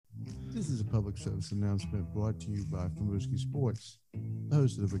This is a public service announcement brought to you by Famuski Sports. The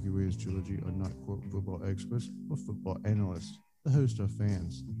hosts of the Ricky Williams Trilogy are not quote football experts or football analysts. The hosts are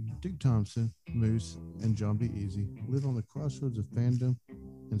fans. Duke Thompson, Moose, and John B. Easy live on the crossroads of fandom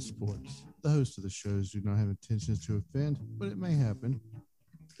and sports. The hosts of the shows do not have intentions to offend, but it may happen.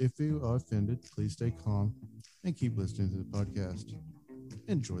 If you are offended, please stay calm and keep listening to the podcast.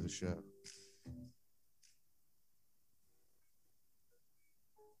 Enjoy the show.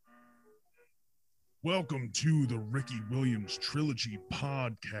 Welcome to the Ricky Williams Trilogy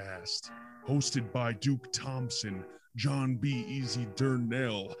podcast, hosted by Duke Thompson, John B. Easy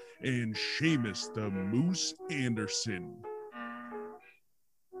Durnell, and Seamus the Moose Anderson.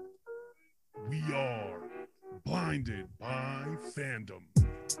 We are blinded by fandom.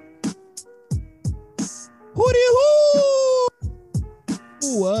 Hooty-hoo!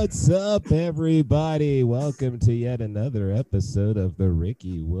 What's up, everybody? Welcome to yet another episode of the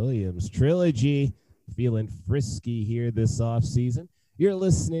Ricky Williams Trilogy. Feeling frisky here this off season. You're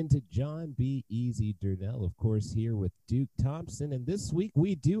listening to John B. Easy Durnell, of course, here with Duke Thompson. And this week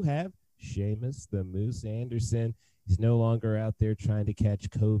we do have Seamus the Moose Anderson. He's no longer out there trying to catch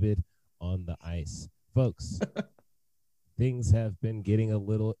COVID on the ice. Folks, things have been getting a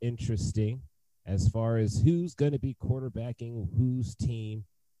little interesting as far as who's going to be quarterbacking whose team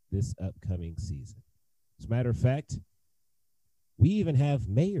this upcoming season. As a matter of fact, we even have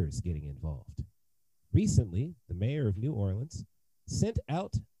mayors getting involved. Recently, the mayor of New Orleans sent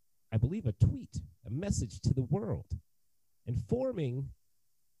out, I believe, a tweet, a message to the world, informing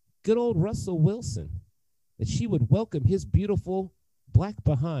good old Russell Wilson that she would welcome his beautiful black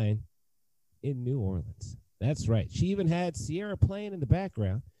behind in New Orleans. That's right. She even had Sierra playing in the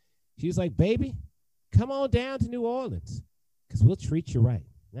background. She was like, baby, come on down to New Orleans because we'll treat you right.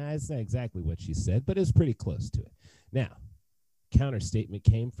 Now, it's not exactly what she said, but it was pretty close to it. Now, counter statement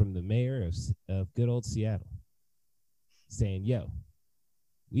came from the mayor of good old Seattle saying, yo,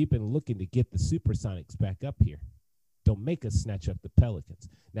 we've been looking to get the Supersonics back up here. Don't make us snatch up the Pelicans.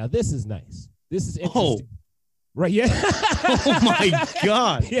 Now, this is nice. This is interesting. Oh. Right, yeah. Oh, my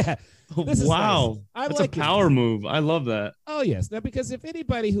God. Yeah. This is wow. Nice. That's like a power move. I love that. Oh, yes. Now, because if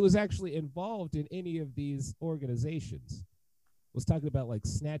anybody who was actually involved in any of these organizations was talking about, like,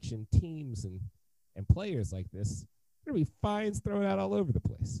 snatching teams and players like this, there will be fines thrown out all over the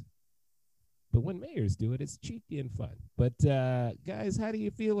place. But when mayors do it, it's cheeky and fun. But, guys, how do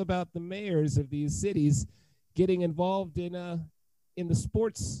you feel about the mayors of these cities getting involved in the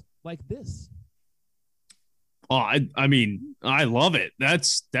sports like this? Oh, I mean, I love it.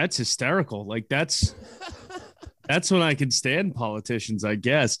 That's hysterical. Like, that's when I can stand politicians, I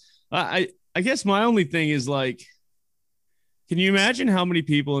guess. I guess my only thing is, like, can you imagine how many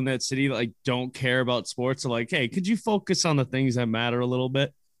people in that city like don't care about sports? Are like, hey, could you focus on the things that matter a little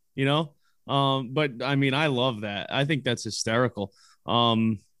bit? You know? But I mean, I love that. I think that's hysterical. I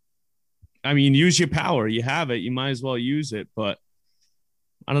mean, use your power. You have it. You might as well use it. But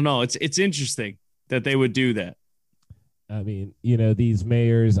I don't know. It's interesting that they would do that. I mean, you know, these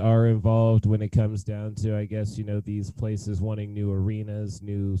mayors are involved when it comes down to, I guess, you know, these places wanting new arenas,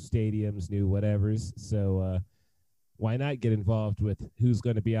 new stadiums, new whatevers. So, why not get involved with who's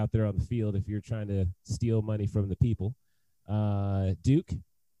going to be out there on the field if you're trying to steal money from the people? Duke,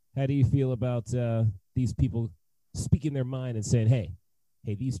 how do you feel about these people speaking their mind and saying, hey,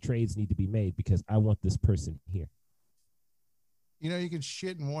 these trades need to be made because I want this person here? You know, you can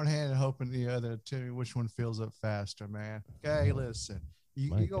shit in one hand and hope in the other to tell me which one fills up faster, man. Okay, listen. You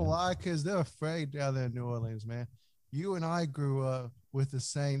gonna lie because they're afraid down there in New Orleans, man. You and I grew up with the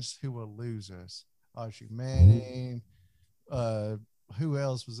Saints who were losers. Archie Manning, who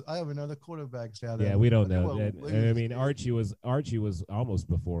else was? I have another quarterbacks down there. Yeah, we don't know. I mean, Archie was almost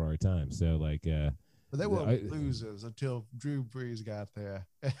before our time. So like, but they were losers until Drew Brees got there.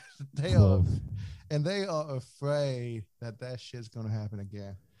 They are afraid that shit's gonna happen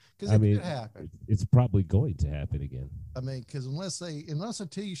again. Because it could happen. It's probably going to happen again. I mean, because unless they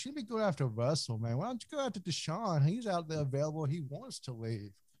tell you, you shouldn't be going after Russell, man. Why don't you go after Deshaun? He's out there available. He wants to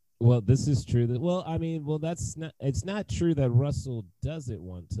leave. Well, this is true. It's not true that Russell doesn't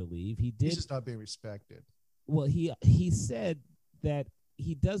want to leave. He's just not being respected. Well, he said that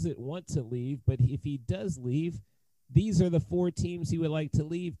he doesn't want to leave, but if he does leave, these are the 4 teams he would like to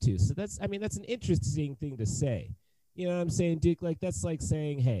leave to. So that's an interesting thing to say. You know what I'm saying, Duke? Like, that's like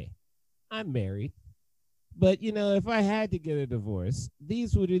saying, hey, I'm married, but, you know, if I had to get a divorce,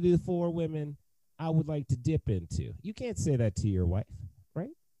 these would be the 4 women I would like to dip into. You can't say that to your wife,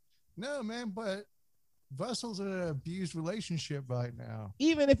 right? No, man, but Russell's in an abused relationship right now.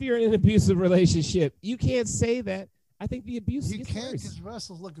 Even if you're in an abusive relationship, you can't say that. I think the abuse You gets can't worse. because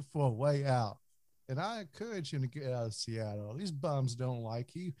Russell's looking for a way out. And I encourage him to get out of Seattle. These bums don't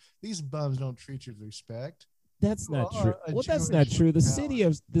like you. These bums don't treat you with respect. That's You not are true. a Well, that's not true. The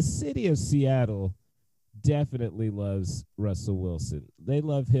talent. city of Seattle definitely loves Russell Wilson. They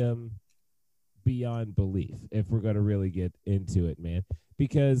love him beyond belief, if we're going to really get into it, man.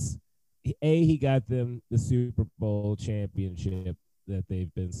 Because he got them the Super Bowl championship that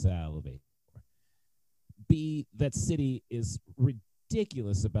they've been salivating for. B, that city is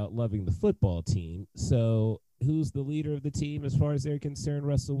ridiculous about loving the football team. So who's the leader of the team as far as they're concerned?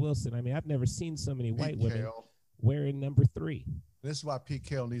 Russell Wilson. I mean, I've never seen so many white women wearing number 3. This is why Pete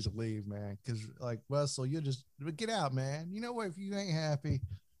Carroll needs to leave, man. Because, like, Russell, you just get out, man. You know what? If you ain't happy,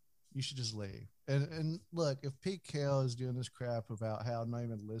 you should just leave. And look, if Pete Carroll is doing this crap about how not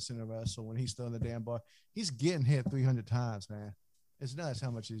even listening to Russell when he's throwing the damn ball, he's getting hit 300 times, man. It's nuts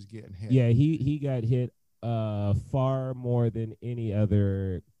how much he's getting hit. Yeah, he got hit far more than any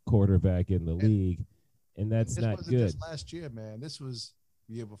other quarterback in the league, and that's not wasn't good. Just last year, man. This was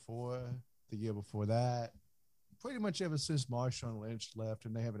the year before that. Pretty much ever since Marshawn Lynch left,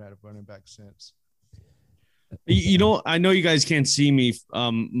 and they haven't had a running back since. You know, I know you guys can't see me.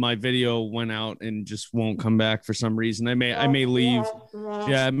 My video went out and just won't come back for some reason. I may leave.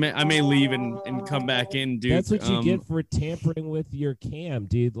 Yeah, I may leave and come back in, dude. That's what you get for tampering with your cam,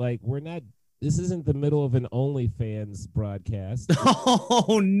 dude. Like, this isn't the middle of an OnlyFans broadcast.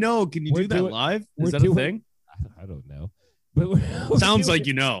 Oh no! Can you do that live? Is that a thing? I don't know. But sounds like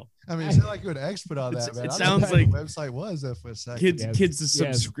you know. I mean, you sound like you're an expert on that, man. It sounds like the website was there for a second.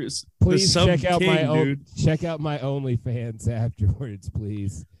 Please check out check out my OnlyFans afterwards,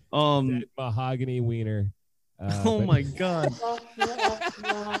 please. That mahogany wiener. Oh my god.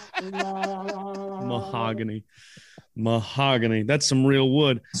 Mahogany. That's some real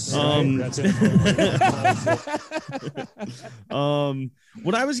wood.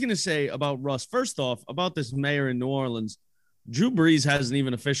 What I was gonna say about Russ, first off, about this mayor in New Orleans, Drew Brees hasn't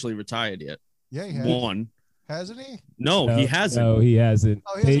even officially retired yet. Yeah, he has. One. Hasn't he? No, he hasn't. No, he hasn't.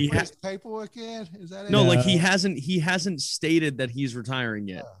 Oh, he hasn't put his paperwork in? Is that it? No, like he hasn't stated that he's retiring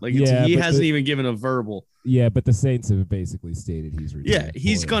yet. Like he hasn't even given a verbal. Yeah, but the Saints have basically stated he's retiring. Yeah,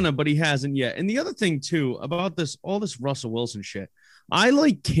 he's gonna, but he hasn't yet. And the other thing too about all this Russell Wilson shit,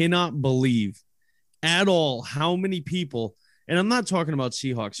 I cannot believe at all how many people, and I'm not talking about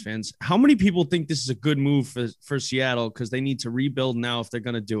Seahawks fans, how many people think this is a good move for Seattle because they need to rebuild now if they're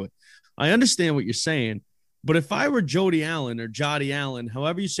gonna do it. I understand what you're saying, but if I were Jody Allen or Jody Allen,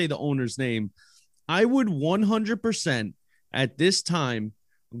 however you say the owner's name, I would 100% at this time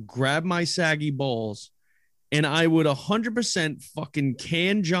grab my saggy balls and I would 100% fucking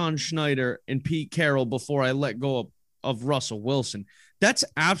can John Schneider and Pete Carroll before I let go of Russell Wilson. That's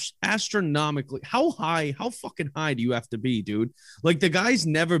astronomically. How fucking high do you have to be, dude? Like, the guy's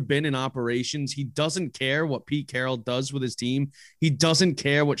never been in operations. He doesn't care what Pete Carroll does with his team. He doesn't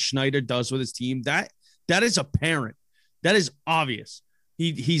care what Schneider does with his team. That is apparent. That is obvious.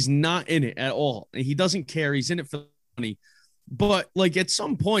 He's not in it at all. And he doesn't care. He's in it for money. But, like, at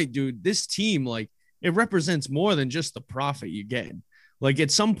some point, dude, this team, like, it represents more than just the profit you're getting. Like,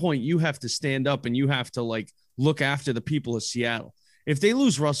 at some point, you have to stand up and you have to, like, look after the people of Seattle. If they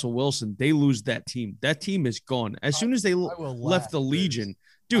lose Russell Wilson, they lose that team. That team is gone. As soon as they left the Legion,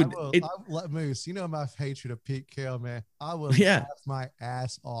 dude. Moose, you know my hatred of Pete Carroll, man. I will laugh my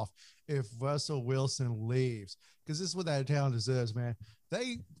ass off if Russell Wilson leaves, because this is what that town deserves, man.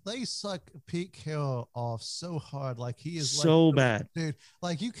 They suck Pete Carroll off so hard, like he is so bad, dude.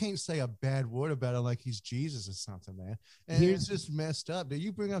 Like, you can't say a bad word about him, like he's Jesus or something, man. And it's just messed up. Dude,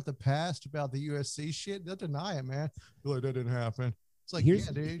 you bring up the past about the USC shit, they'll deny it, man. They're like, that didn't happen. It's like,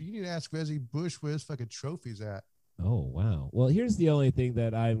 yeah, dude, you need to ask Reggie Bush where his fucking trophies at. Oh, wow. Well, here's the only thing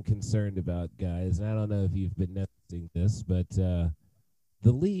that I'm concerned about, guys. And I don't know if you've been noticing this, but the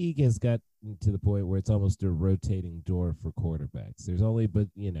league has got to the point where it's almost a rotating door for quarterbacks. There's only,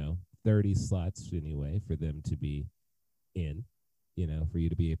 30 slots anyway for them to be in, for you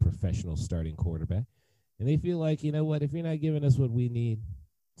to be a professional starting quarterback. And they feel like, you know what, if you're not giving us what we need,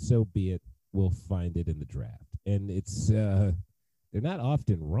 so be it. We'll find it in the draft. And it's, they're not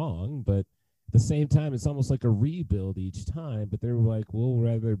often wrong, but at the same time, it's almost like a rebuild each time. But they're like, we'll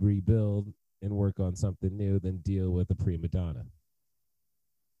rather rebuild and work on something new than deal with a prima donna.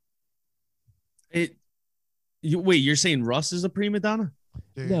 Wait, you're saying Russ is a prima donna?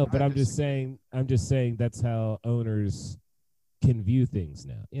 Dude, no, but I'm just saying that's how owners can view things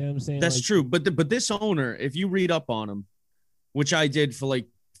now. You know what I'm saying? That's true. But this owner, if you read up on him, which I did for like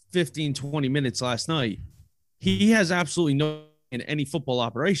 15, 20 minutes last night, he has absolutely no in any football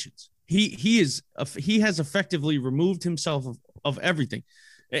operations. he has effectively removed himself of everything,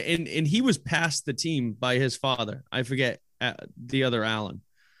 and he was passed the team by his father. I forget the other Allen.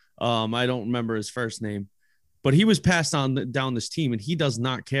 I don't remember his first name, but he was passed on down this team, and he does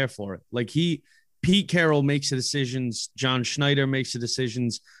not care for it. Like Pete Carroll makes the decisions. John Schneider makes the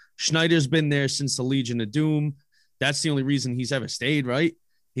decisions. Schneider's been there since the Legion of Doom. That's the only reason he's ever stayed, right?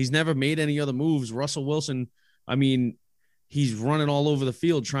 He's never made any other moves. Russell Wilson, I mean, he's running all over the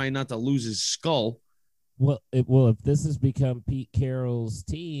field trying not to lose his skull. Well, if this has become Pete Carroll's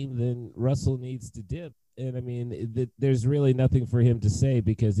team, then Russell needs to dip. And I mean, there's really nothing for him to say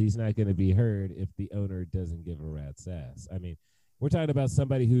because he's not going to be heard if the owner doesn't give a rat's ass. I mean, we're talking about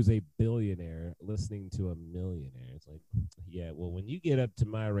somebody who's a billionaire listening to a millionaire. It's like, yeah, well, when you get up to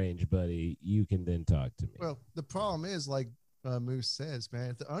my range, buddy, you can then talk to me. Well, the problem is, like Moose says,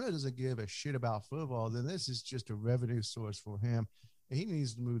 man, if the owner doesn't give a shit about football, then this is just a revenue source for him. And he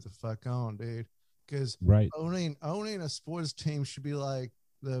needs to move the fuck on, dude. Because owning a sports team should be like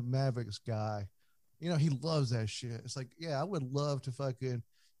the Mavericks guy. You know, he loves that shit. It's like, yeah, I would love to fucking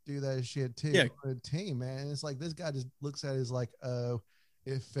do that shit too. Yeah. For a team, man. And it's like this guy just looks at it as like, oh,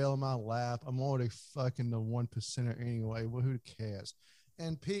 it fell in my lap. I'm already fucking the 1%er anyway. Well, who cares?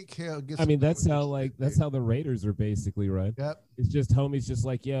 And Pete Carroll gets. I mean, that's how the Raiders are basically run. Yep. It's just homies, just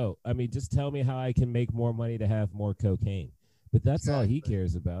like, yo. I mean, just tell me how I can make more money to have more cocaine. But that's all he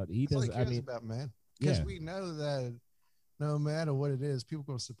cares about. That's all he cares about, man. Because we know that no matter what it is, people are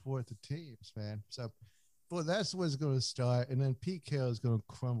going to support the teams, man. So, well, that's what's going to start. And then Pete Carroll is going to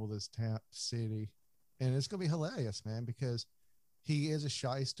crumble this city. And it's going to be hilarious, man, because he is a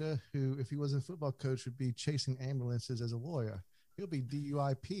shyster who, if he wasn't a football coach, would be chasing ambulances as a lawyer. He'll be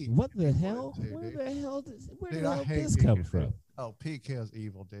DUIP. What the hell? Where the hell did this come from? Oh, Pete Carroll's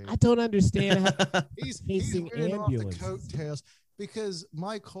evil, dude. I don't understand how he's chasing ambulances. Off the coattails because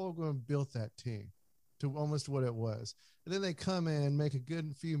Mike Holmgren built that team to almost what it was. And then they come in, make a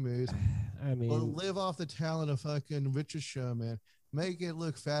good few moves. I mean, live off the talent of fucking Richard Sherman, make it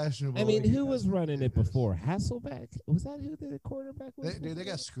look fashionable. I mean, who was running it before? Hasselbeck? Was that who the quarterback was? They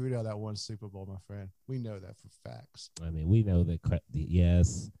got screwed out of that one Super Bowl, my friend. We know that for facts. I mean, we know that.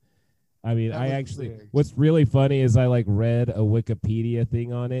 Yes. I mean, what's really funny is I read a Wikipedia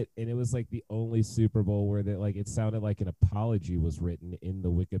thing on it, and it was like the only Super Bowl where it sounded like an apology was written in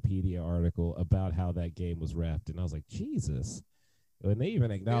the Wikipedia article about how that game was reffed. And I was like, Jesus. When they even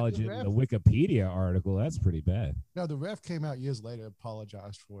acknowledge it in the Wikipedia article, that's pretty bad. No, the ref came out years later and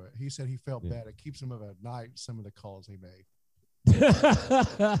apologized for it. He said he felt bad. It keeps him up at night, some of the calls he made.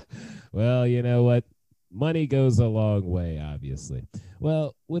 Well, you know what? Money goes a long way, obviously.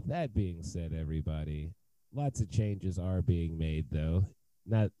 Well, with that being said, everybody, lots of changes are being made, though.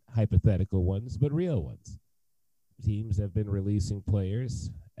 Not hypothetical ones, but real ones. Teams have been releasing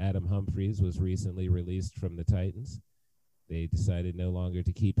players. Adam Humphries was recently released from the Titans. They decided no longer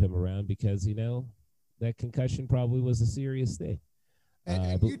to keep him around because, that concussion probably was a serious thing.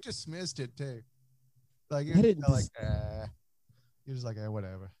 And you dismissed it, too. Like, you're just like,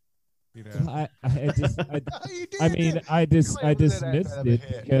 whatever. I dismissed it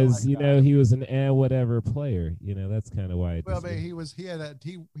because he was an whatever player. That's kind of why. He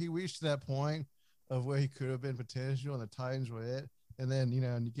reached that point of where he could have been potential, and the Titans were it. And then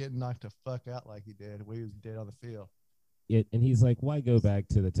and you get knocked the fuck out like he did when he was dead on the field. And he's like, why go back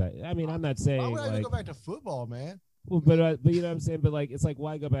to the Titans? I mean, I'm not saying why would I go back to football, man? Well, but you know what I'm saying. But it's like,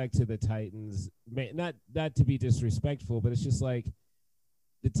 why go back to the Titans? Not to be disrespectful, but it's just like.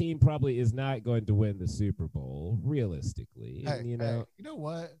 The team probably is not going to win the Super Bowl, realistically. And, you know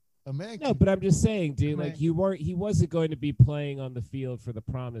what? But I'm just saying, dude. He wasn't going to be playing on the field for the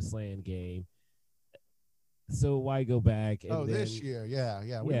Promised Land game. So why go back? This year, yeah.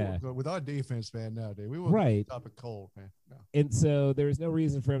 With our defense, man, no, dude, we were top of cold, man. No. And so there's no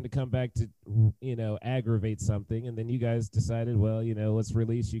reason for him to come back to, aggravate something. And then you guys decided, well, let's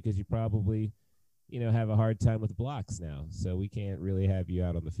release you because you probably. Have a hard time with blocks now, so we can't really have you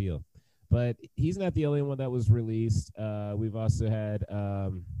out on the field. But he's not the only one that was released. We've also had,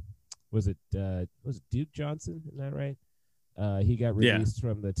 was it Duke Johnson? Isn't that right? He got released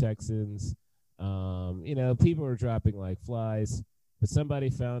from the Texans. People are dropping like flies, but somebody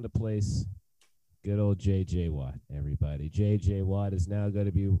found a place. Good old J.J. Watt, everybody. J.J. Watt is now going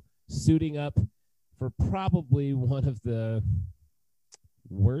to be suiting up for probably one of the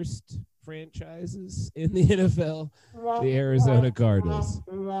worst franchises in the NFL, the Arizona Cardinals.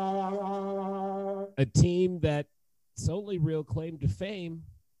 A team that its only real claim to fame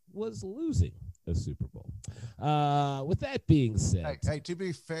was losing a Super Bowl. With that being said, hey, to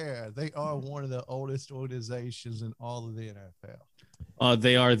be fair, they are one of the oldest organizations in all of the NFL.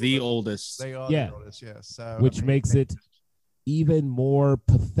 They are the oldest. They are Yeah. the oldest, yes. So, Which makes it even more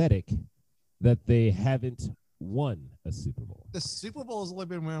pathetic that they haven't won a Super Bowl. the Super Bowl has only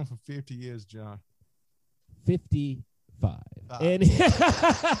been around for 50 years, John. 55. And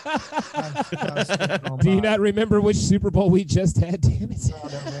Do do you not remember which Super Bowl we just had? Damn it.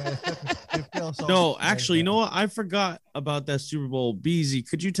 No, actually, you know what? I forgot about that Super Bowl. Beezy,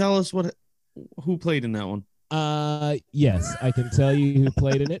 could you tell us who played in that one? Yes, I can tell you who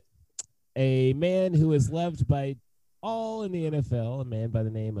played in it. A man who is loved by all in the NFL, a man by the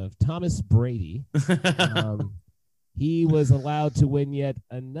name of Thomas Brady. He was allowed to win yet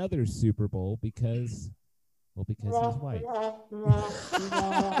another Super Bowl because he's white.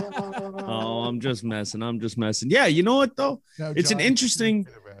 Oh, I'm just messing. Yeah, you know what though? No, It's John, an interesting.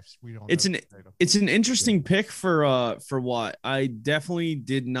 It's an interesting pick for what I definitely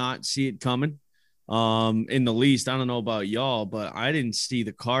did not see it coming. In the least, I don't know about y'all, but I didn't see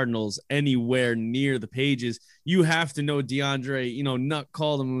the Cardinals anywhere near the pages. You have to know DeAndre, Nut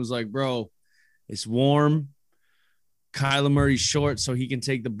called him and was like, bro, it's warm. Kyler Murray's short, so he can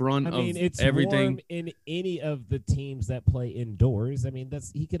take the brunt of it's everything. Warm in any of the teams that play indoors. I mean,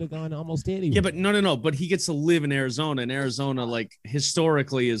 he could have gone almost anywhere. Yeah, but no. But he gets to live in Arizona, and Arizona, like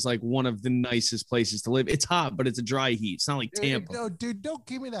historically, is like one of the nicest places to live. It's hot, but it's a dry heat. It's not like Tampa. No, dude, don't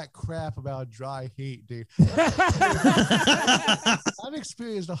give me that crap about dry heat, dude. I've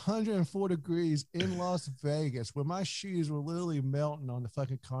experienced 104 degrees in Las Vegas where my shoes were literally melting on the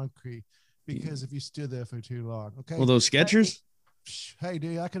fucking concrete. Because if you stood there for too long, okay. Well, those Skechers. Hey,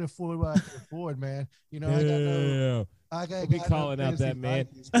 dude, I can afford what I can afford, man. I got be calling out that man.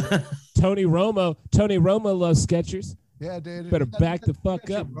 Tony Romo loves Skechers. Yeah, dude. Better back the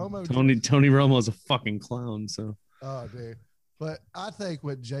fuck up. Tony Romo's a fucking clown. So. Oh, dude. But I think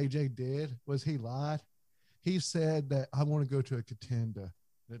what JJ did was he lied. He said that I want to go to a contender.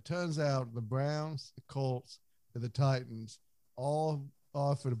 And it turns out the Browns, the Colts, and the Titans all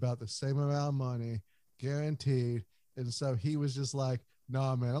offered about the same amount of money, guaranteed. And so he was just like,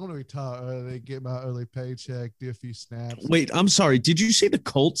 nah, man, I'm going to retire early, get my early paycheck, do a few snaps. Wait, I'm sorry. Did you say the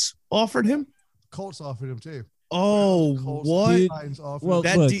Colts offered him? Colts offered him too. Oh, what? Well,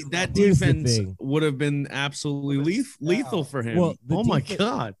 that defense would have been absolutely lethal for him. Well, my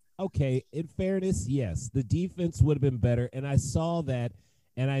God. Okay, in fairness, yes, the defense would have been better. And I saw that,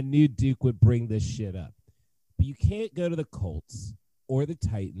 and I knew Duke would bring this shit up. But you can't go to the Colts or the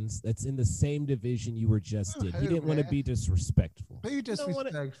Titans. That's in the same division you were just in. He didn't want to be disrespectful. Be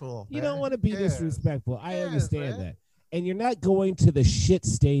disrespectful. You don't want to be disrespectful. I understand that. And you're not going to the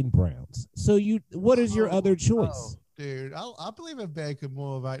shit-stained Browns. So what is your other choice? Dude, I believe in Baker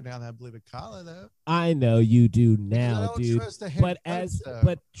more right now than I believe in Kyler, though. I know you do now, dude. But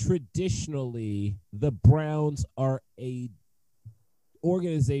but traditionally, the Browns are a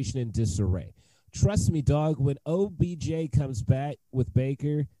organization in disarray. Trust me, dog, when OBJ comes back with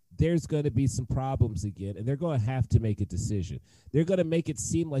Baker, there's going to be some problems again, and they're going to have to make a decision. They're going to make it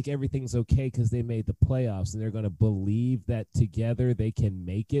seem like everything's okay because they made the playoffs, and they're going to believe that together they can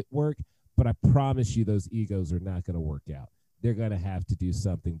make it work. But I promise you those egos are not going to work out. They're going to have to do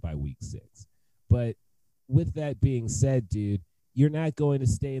something by week 6. But with that being said, dude, you're not going to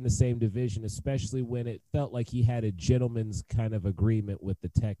stay in the same division, especially when it felt like he had a gentleman's kind of agreement with the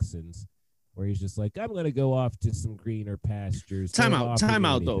Texans, where he's just like, I'm going to go off to some greener pastures. Time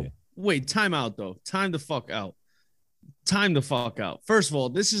out, though. Wait, time out, though. Time the fuck out. First of all,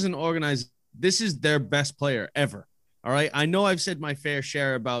 this is this is their best player ever. All right. I know I've said my fair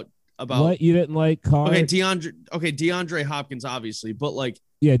share about what you didn't like Carr. Okay, DeAndre Hopkins, obviously, but like,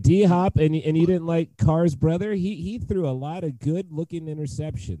 yeah, D-Hop, and you didn't like Carr's brother. He threw a lot of good looking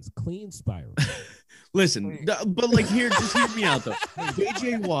interceptions, clean spiral. Listen, but like just hear me out though.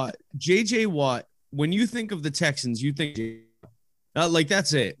 JJ Watt. When you think of the Texans, you think like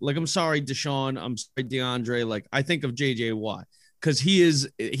that's it. Like, I'm sorry, Deshaun. I'm sorry, DeAndre. Like, I think of JJ Watt because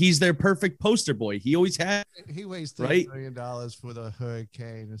he's their perfect poster boy. He always had. He weighs $3 million for the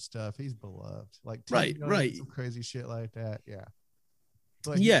hurricane and stuff. He's beloved. Like, right, some crazy shit like that. Yeah.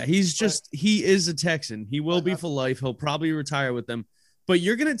 But he is a Texan. He will be for life. He'll probably retire with them. But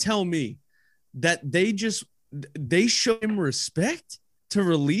you're gonna tell me that they show him respect to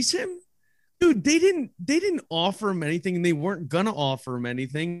release him? Dude, they didn't offer him anything, and they weren't gonna offer him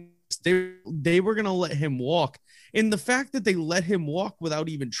anything. They were gonna let him walk. And the fact that they let him walk without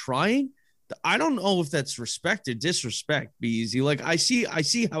even trying, I don't know if that's respect or disrespect, be easy. Like, I see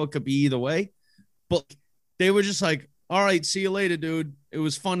how it could be either way, but they were just like, all right, see you later, dude. It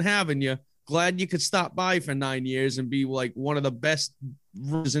was fun having you. Glad you could stop by for 9 years and be like one of the best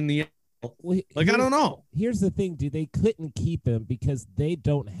in the Like, I don't know. Here's the thing, dude. They couldn't keep him because they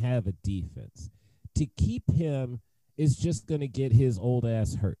don't have a defense. To keep him is just going to get his old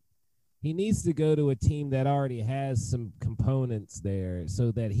ass hurt. He needs to go to a team that already has some components there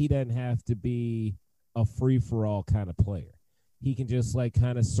so that he doesn't have to be a free-for-all kind of player. He can just like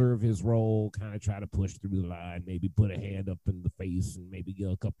kind of serve his role, kind of try to push through the line, maybe put a hand up in the face and maybe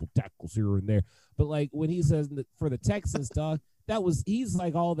get a couple tackles here and there. But like when he says for the Texans, dog, he's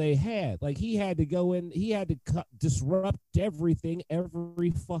like all they had. Like he had to go in, he had to disrupt everything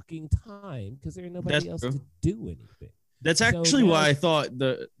every fucking time because there ain't nobody else to do anything. That's actually why I thought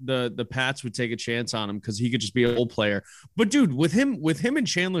the Pats would take a chance on him because he could just be a role player. But dude, with him and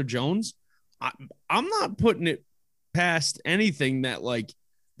Chandler Jones, I'm not putting it past anything that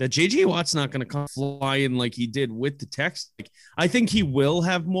JJ Watt's not going to come flying like he did with the Texans. Like, I think he will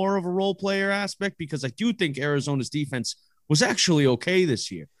have more of a role player aspect because I do think Arizona's defense was actually okay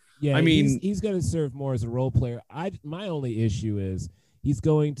this year. Yeah, I mean, he's going to serve more as a role player. My only issue is he's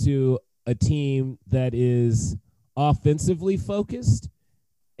going to a team that is offensively focused,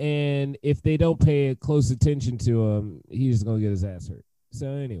 and if they don't pay close attention to him, he's going to get his ass hurt. So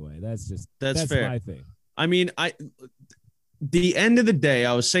anyway, that's fair. My thing. I mean, the end of the day,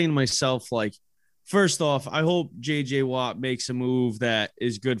 I was saying to myself, like, first off, I hope JJ Watt makes a move that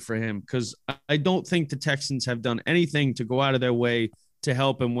is good for him because I don't think the Texans have done anything to go out of their way to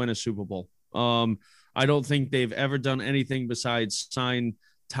help him win a Super Bowl. I don't think they've ever done anything besides sign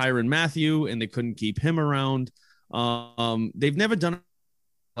Tyrann Mathieu, and they couldn't keep him around. They've never done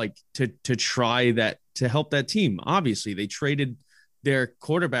like to try that to help that team. Obviously, they traded their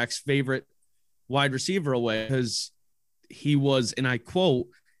quarterback's favorite wide receiver away because he was, and I quote,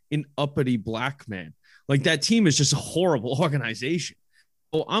 an uppity black man. Like that team is just a horrible organization.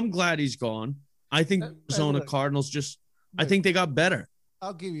 So I'm glad he's gone. I think Arizona Cardinals I think they got better.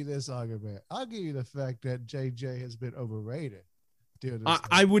 I'll give you this argument. I'll give you the fact that JJ has been overrated.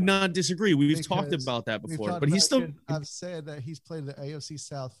 I would not disagree. We've talked about that before, but he's still. I've said that he's played the AFC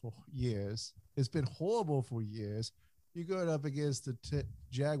South for years. It's been horrible for years. You go up against the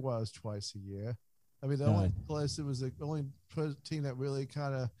Jaguars twice a year. I mean, the only place it was the only team that really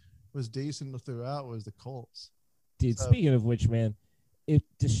kind of was decent throughout was the Colts. Dude, speaking of which, man, if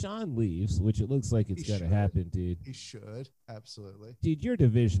Deshaun leaves, which it looks like it's going to happen, dude. He should, absolutely. Dude, your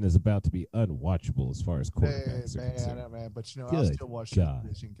division is about to be unwatchable as far as quarterbacks are concerned. I know, man. But, I'll still watch the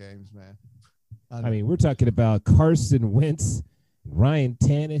division games, man. I mean, we're talking about Carson Wentz, Ryan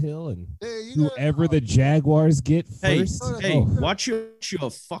Tannehill, and whoever the Jaguars get first. Hey, watch your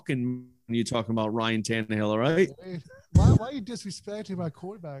fucking when you're talking about Ryan Tannehill, all right? Why are you disrespecting my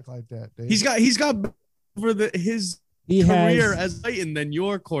quarterback like that, Dave? He's got over his career as Titan than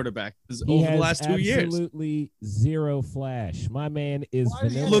your quarterback over the last 2 years. Absolutely zero flash. My man is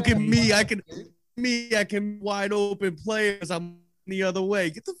vanilla. Look at me. I can wide open players. I'm the other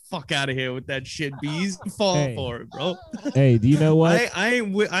way. Get the fuck out of here with that shit, Bees. I'm falling for it, bro. Hey, do you know what? I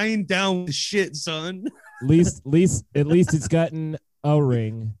ain't down with shit, son. At least it's gotten a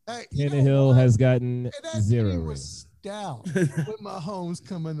ring. Tannehill has gotten 0 rings. Down with Mahomes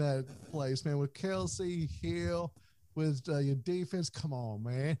coming that place, man. With Kelsey, Hill, with your defense. Come on,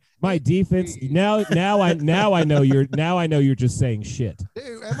 man. My defense. Now I know you're just saying shit.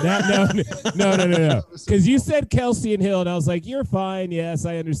 Dude, no. Because you said Kelsey and Hill, and I was like, you're fine. Yes,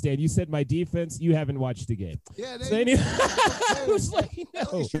 I understand. You said my defense. You haven't watched the game. Yeah. I was like,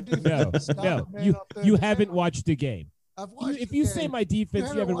 no. You haven't watched the game. If you say my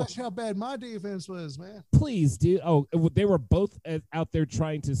defense, you haven't watched how bad my defense was, man. Please, dude. Oh, they were both out there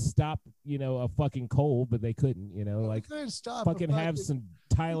trying to stop, a fucking cold, but they couldn't. Fucking have some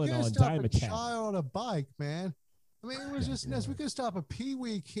Tylenol and Dimetapp. Child on a bike, man. I mean, it was just nuts. We could stop a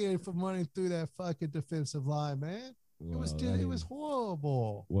peewee kid from running through that fucking defensive line, man. It was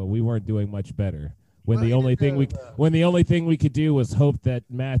horrible. Well, we weren't doing much better. When the only thing we could do was hope that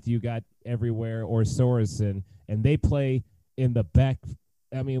Matthew got everywhere or Sorensen, and they play in the back.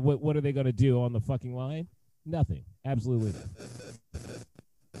 I mean, what are they going to do on the fucking line? Nothing. Absolutely nothing.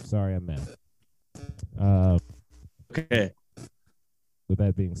 Sorry, I'm mad. Okay. With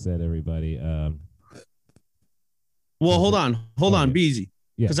that being said, everybody. Well, hold on, Beezy,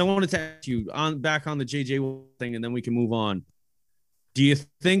 because I wanted to ask you back on the JJ thing, and then we can move on. Do you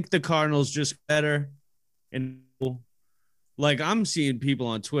think the Cardinals just better? And like I'm seeing people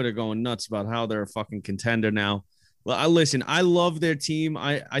on Twitter going nuts about how they're a fucking contender now. Well, listen, I love their team.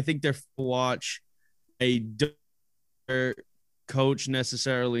 I think they're fun to watch. I don't coach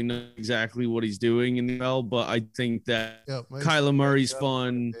necessarily know exactly what he's doing in the NFL, but I think that Kyler Murray's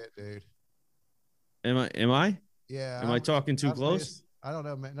fun. Dude. Am I? Yeah. Am I talking too close? I don't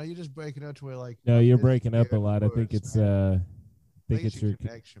know, man. No, you're just breaking up to where like. No, you're breaking up a lot. I think it's your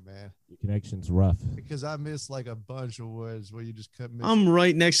connection, man. Your connection's rough. Because I missed like a bunch of words where you just cut. I'm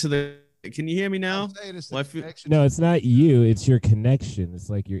right next to the. Can you hear me now? No, it's not you. It's your connection. It's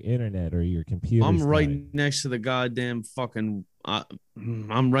like your internet or your computer. I'm right next to the goddamn fucking.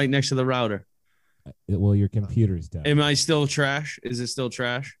 I'm right next to the router. Well, your computer's down. Am I still trash? Is it still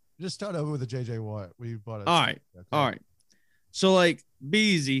trash? Just start over with the JJ Watt. We bought it. All right. Okay. All right. So like,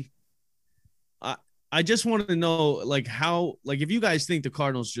 be easy. I just wanted to know like how, like if you guys think the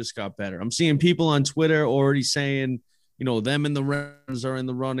Cardinals just got better. I'm seeing people on Twitter already saying, them and the Rams are in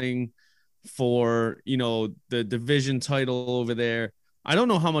the running for, the division title over there. I don't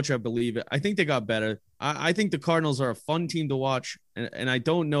know how much I believe it. I think they got better. I think the Cardinals are a fun team to watch. And I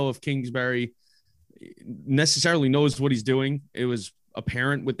don't know if Kingsbury necessarily knows what he's doing. It was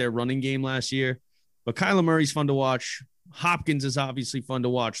apparent with their running game last year. But Kyler Murray's fun to watch. Hopkins is obviously fun to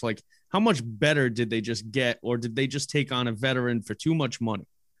watch. Like, how much better did they just get, or did they just take on a veteran for too much money?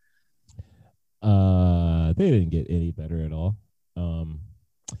 They didn't get any better at all.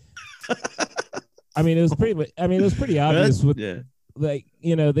 It was pretty obvious with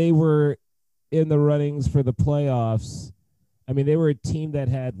they were in the runnings for the playoffs. They were a team that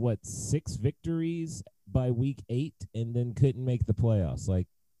had 6 victories by week 8 and then couldn't make the playoffs. Like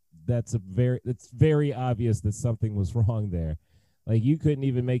it's very obvious that something was wrong there. Like you couldn't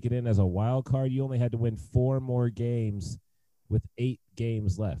even make it in as a wild card. You only had to win 4 more games with 8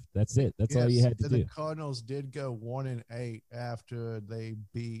 games left. That's it. That's all you had to do. The Cardinals did go 1-8 after they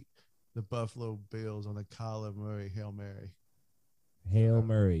beat the Buffalo Bills on the Kyler Murray Hail Mary. Hail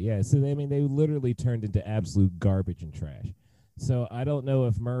Murray, yeah. So they literally turned into absolute garbage and trash. So I don't know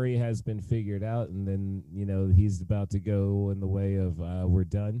if Murray has been figured out, and then he's about to go in the way of we're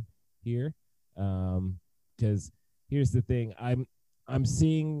done here. Because here's the thing, I'm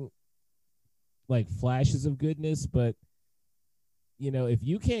seeing like flashes of goodness, but if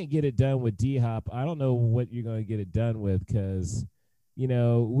you can't get it done with D-Hop, I don't know what you're going to get it done with, because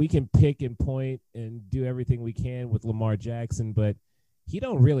we can pick and point and do everything we can with Lamar Jackson, but he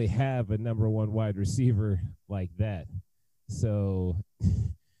don't really have a number 1 wide receiver like that. So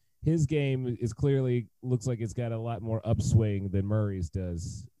his game is clearly looks like it's got a lot more upswing than Murray's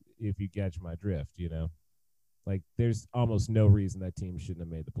does, if you catch my drift, Like, there's almost no reason that team shouldn't have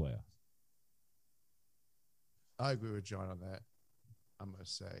made the playoffs. I agree with John on that, I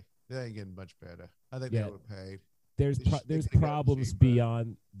must say. They ain't getting much better. I think they overpaid. There's problems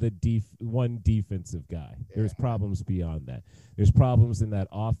beyond the one defensive guy. Yeah. There's problems beyond that. There's problems in that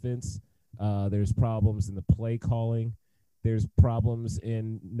offense. There's problems in the play calling. There's problems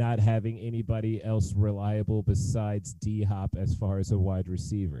in not having anybody else reliable besides D-Hop as far as a wide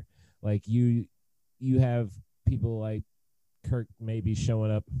receiver. Like you have people like Kirk maybe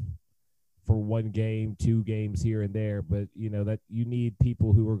showing up for 1 game, 2 games here and there, but that you need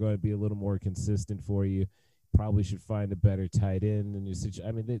people who are going to be a little more consistent for you. Probably should find a better tight end in your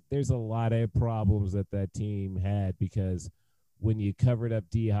situation. There's a lot of problems that team had, because when you covered up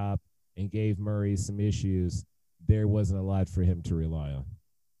D-Hop and gave Murray some issues, there wasn't a lot for him to rely on.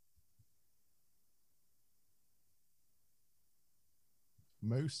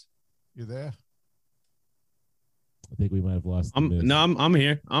 Moose, you there? I think we might have lost. I'm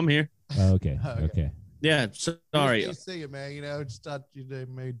here. I'm here. Oh, okay. Okay. Yeah. Sorry. You see it, man. Just thought you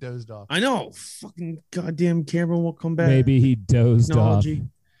maybe dozed off. I know. Fucking goddamn camera won't come back. Maybe he dozed off.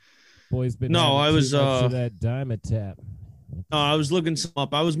 Boy's been. No, I was that Diamond Tap. I was looking some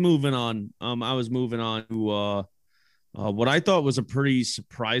up. I was moving on. I was moving on to what I thought was a pretty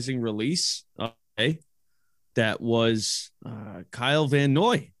surprising release. That was Kyle Van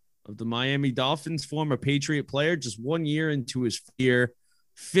Noy of the Miami Dolphins, former Patriot player, just 1 year into his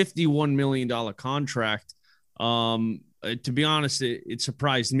 $51 million contract. To be honest, it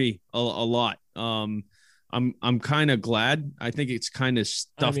surprised me a lot. I'm kind of glad. I think it's kind of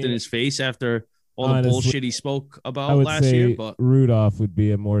stuffed in his face after all the bullshit he spoke about last year. But Rudolph would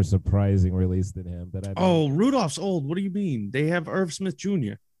be a more surprising release than him. But Rudolph's old. What do you mean? They have Irv Smith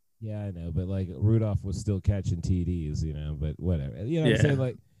Jr. Yeah, I know, but like Rudolph was still catching TDs, But whatever, what I'm saying?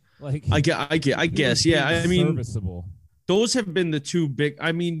 Like I guess, yeah. I mean, serviceable. Those have been the 2 big.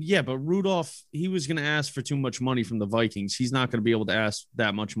 I mean, yeah, but Rudolph, he was going to ask for too much money from the Vikings. He's not going to be able to ask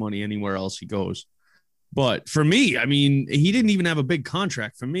that much money anywhere else he goes. But for me, I mean, he didn't even have a big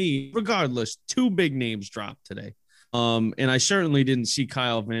contract. For me, regardless, 2 big names dropped today. And I certainly didn't see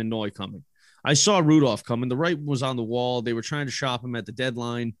Kyle Van Noy coming. I saw Rudolph coming. The right was on the wall. They were trying to shop him at the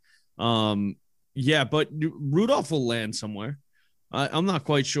deadline. Yeah, but Rudolph will land somewhere. I'm not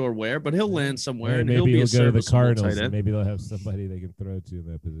quite sure where, but he'll land somewhere, and maybe he'll be he'll a go to the serviceable Cardinals, tight and end. maybe they'll have somebody they can throw to in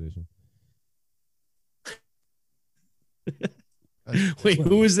that position. Wait,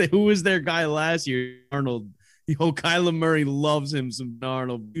 who was their guy last year? Arnold. Kyler Murray loves him some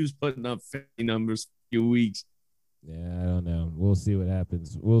Arnold. He was putting up 50 numbers for a few weeks. Yeah, I don't know. We'll see what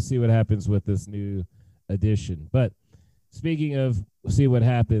happens. We'll see what happens with this new addition. But speaking of see what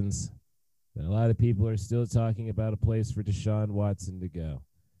happens, a lot of people are still talking about a place for Deshaun Watson to go.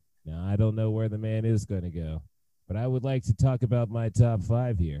 Now, I don't know where the man is going to go, but I would like to talk about my top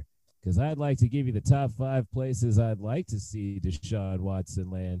 5 here, because I'd like to give you the top 5 places I'd like to see Deshaun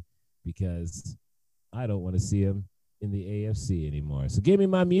Watson land, because I don't want to see him in the AFC anymore. So give me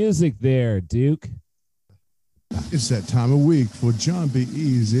my music there, Duke. It's that time of week for John B.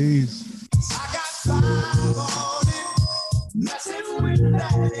 Easy's. I got 5 on it, messing with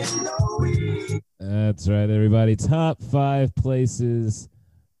that in the week. That's right, everybody. Top 5 places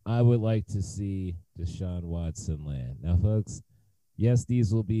I would like to see Deshaun Watson land. Now, folks, yes,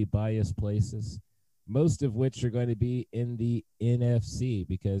 these will be biased places, most of which are going to be in the NFC,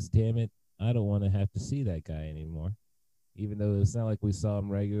 because, damn it, I don't want to have to see that guy anymore. Even though it's not like we saw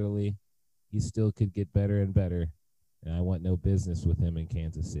him regularly, he still could get better and better, and I want no business with him in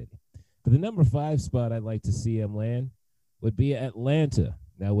Kansas City. But the number 5 spot I'd like to see him land would be Atlanta.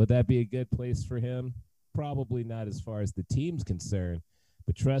 Now, would that be a good place for him? Probably not as far as the team's concerned,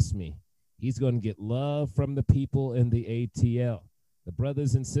 but trust me, he's going to get love from the people in the ATL. The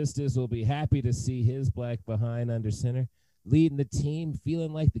brothers and sisters will be happy to see his black behind under center, leading the team,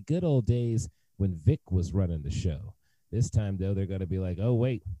 feeling like the good old days when Vic was running the show. This time, though, they're going to be like, oh,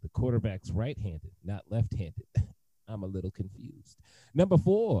 wait, the quarterback's right-handed, not left-handed. I'm a little confused. Number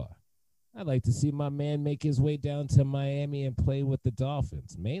 4, I'd like to see my man make his way down to Miami and play with the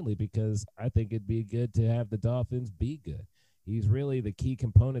Dolphins, mainly because I think it'd be good to have the Dolphins be good. He's really the key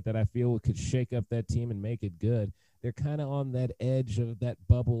component that I feel could shake up that team and make it good. They're kind of on that edge of that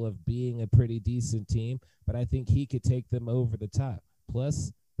bubble of being a pretty decent team, but I think he could take them over the top.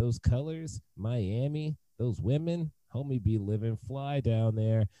 Plus, those colors, Miami, those women, homie be living fly down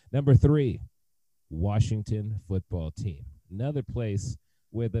there. Number 3, Washington football team. Another place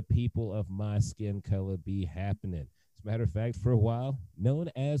where the people of my skin color be happening. As a matter of fact, for a while, known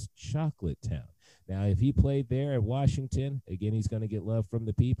as Chocolate Town. Now, if he played there at Washington, again, he's going to get love from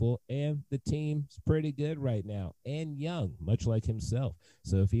the people, and the team's pretty good right now, and young, much like himself.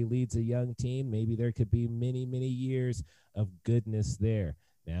 So if he leads a young team, maybe there could be many, many years of goodness there.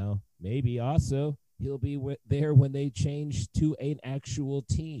 Now, maybe also he'll be there when they change to an actual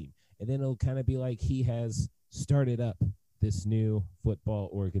team, and then it'll kind of be like he has started up this new football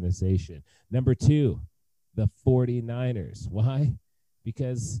organization. Number 2, the 49ers. Why?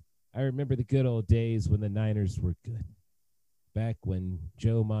 Because I remember the good old days when the Niners were good. Back when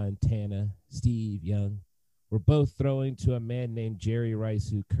Joe Montana, Steve Young were both throwing to a man named Jerry Rice,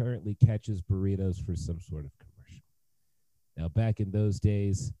 who currently catches burritos for some sort of commercial. Now, back in those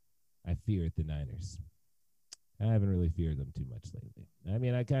days, I feared the Niners. I haven't really feared them too much lately. I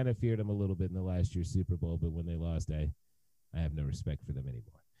mean, I kind of feared them a little bit in the last year's Super Bowl, but when they lost, I have no respect for them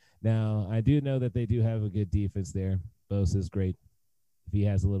anymore. Now, I do know that they do have a good defense there. Bosa's great. If he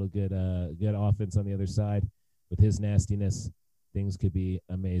has a little good offense on the other side with his nastiness, things could be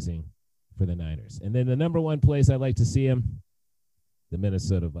amazing for the Niners. And then the number 1 place I'd like to see him, the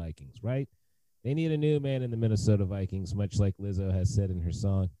Minnesota Vikings, right? They need a new man in the Minnesota Vikings, much like Lizzo has said in her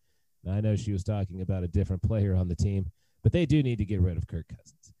song. Now, I know she was talking about a different player on the team, but they do need to get rid of Kirk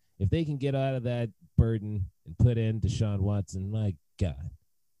Cousins. If they can get out of that burden and put in Deshaun Watson, my God,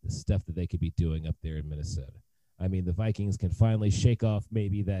 the stuff that they could be doing up there in Minnesota. I mean, the Vikings can finally shake off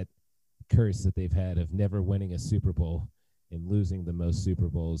maybe that curse that they've had of never winning a Super Bowl and losing the most Super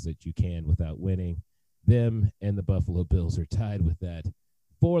Bowls that you can without winning. Them and the Buffalo Bills are tied with that.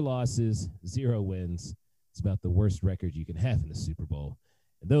 4 losses, 0 wins. It's about the worst record you can have in the Super Bowl.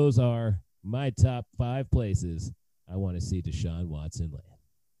 And those are my top 5 places I want to see Deshaun Watson land.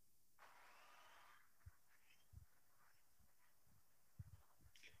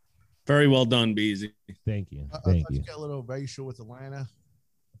 Very well done, Beezy. Thank you. I Thank thought you. you got a little racial with Atlanta.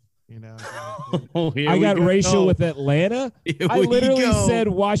 You know, I got racial with Atlanta. I literally said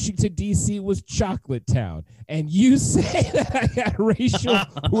Washington, D.C. was Chocolate Town. And you say that I got racial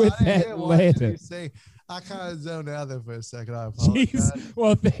with Atlanta. I kind of zoned out there for a second. I apologize. Jeez.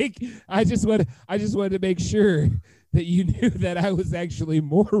 Well, I just wanted to make sure that you knew that I was actually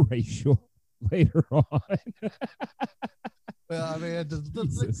more racial later on. Well, I mean,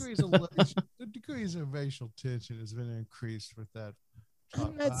 the degrees of racial tension has been increased with that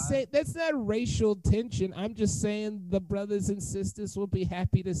I'm not saying that's not racial tension. I'm just saying the brothers and sisters will be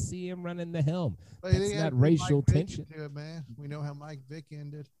happy to see him running the helm. But That's not racial tension. It, man. We know how Mike Vick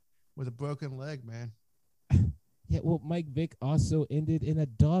ended with a broken leg, man. Yeah, well, Mike Vick also ended in a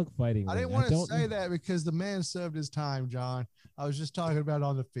dogfighting. I didn't want to say that because the man served his time, John. I was just talking about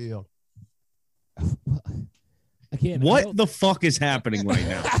on the field. Well, again, what the fuck is happening right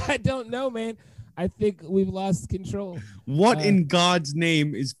now? I don't know, man. I think we've lost control. What in God's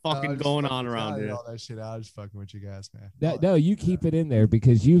name is fucking going on around here? All that shit. I was fucking with you guys, man. No, you keep it in there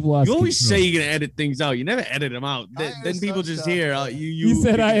because you've lost. You always control. say you're gonna edit things out. You never edit them out. Then people just hear You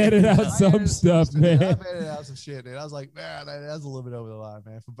said I edit out some stuff, man. I've edited out some shit, dude. I was like, man, that's a little bit over the line,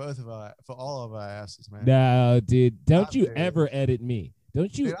 man. For all of our asses, man. No, dude, don't you ever edit me?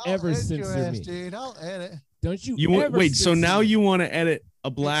 Don't you Dude, I'll ever edit your censor ass, me? dude. I'll edit. Don't you? You ever wait. So censor now me? you want to edit a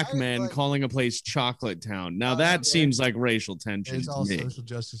black I man like- calling a place Chocolate Town. Now that seems like racial tension It's to all me. social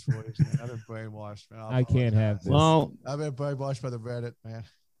justice for you, man. I've been brainwashed, man. I can't have this. Well, I've been brainwashed by the Reddit, man.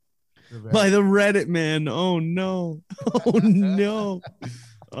 by the Reddit man. Oh no. Oh no.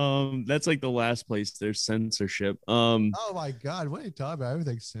 That's like the last place there's censorship. Oh my God, what are you talking about?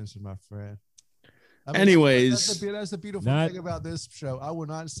 Everything's censored, my friend. I mean, Anyways, that's the beautiful thing about this show. I will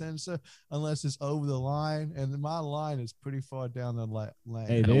not censor unless it's over the line, and my line is pretty far down the lane.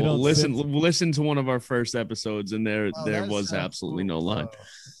 Hey, they don't listen to one of our first episodes, and there that's was so absolutely cool, no line.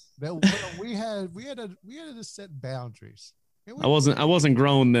 We had to set boundaries. I wasn't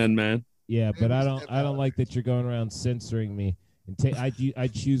grown then, man. Yeah, but I set don't like that you're going around censoring me. And I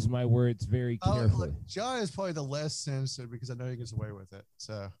choose my words very carefully. Look, John is probably the less censored because I know he gets away with it.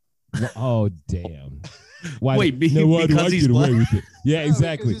 So. Oh damn! Why? Wait, why do I because he's get away black? with it? Yeah, No,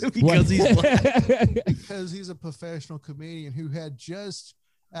 exactly. Because he's black. Because he's a professional comedian who had just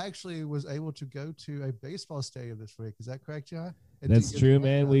actually was able to go to a baseball stadium this week. Is that correct, John? That's true,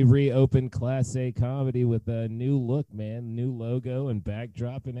 man. We reopened Class A comedy with a new look, man, new logo and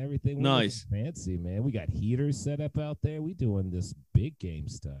backdrop and everything. We're Nice, fancy, man. We got heaters set up out there. We doing this big game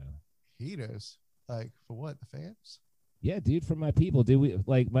style. Heaters, like for what? The fans? Yeah, dude, for my people. Dude, we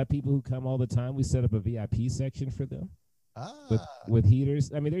like my people who come all the time. We set up a VIP section for them with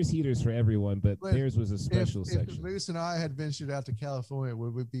heaters. I mean, there's heaters for everyone, but theirs was a special section. If Moose and I had ventured out to California,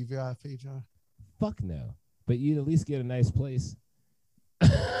 would we be VIP, John? Fuck no. But you'd at least get a nice place.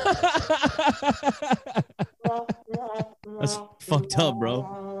 That's fucked up,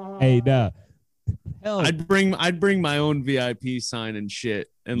 bro. Hey, nah. Hell, I'd bring my own VIP sign and shit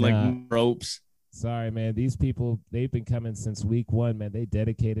and like ropes. Sorry, man. These people, they've been coming since week one, man. They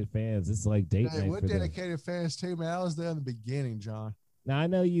dedicated fans. It's like date night we're for them. dedicated fans too, man. I was there in the beginning, John. Now I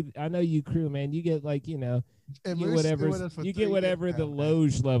know you crew, man. You get like, you And get Moose whatever been with us for you 3 get whatever years the now,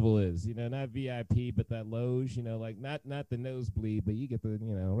 loge level is, not VIP, but that loge, like not the nosebleed, but you get the,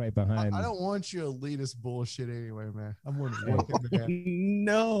 right behind. I don't want your elitist bullshit anyway, man. I'm going to work in there.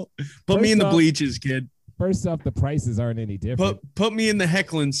 No, put me in the bleachers, kid. First off, the prices aren't any different. Put me in the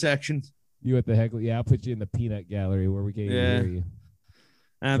heckling section. You at the heckle? Yeah, I'll put you in the peanut gallery where we can't hear you.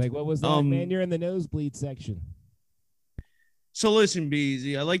 Like, what was that, man? You're in the nosebleed section. So listen,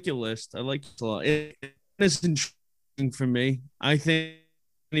 BZ, I like your list. I like it a lot. It's interesting for me. I think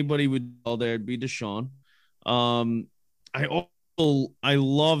anybody would go there, it'd be Deshaun. I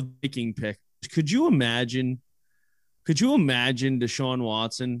love making picks. Could you imagine Deshaun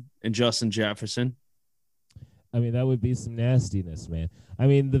Watson and Justin Jefferson? I mean, that would be some nastiness, man. I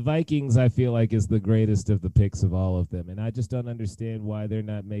mean, the Vikings, I feel like, is the greatest of the picks of all of them. And I just don't understand why they're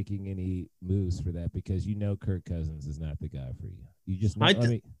not making any moves for that, because Kirk Cousins is not the guy for you. You just know,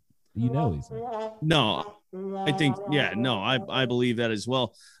 he's not. No, I think, I believe that as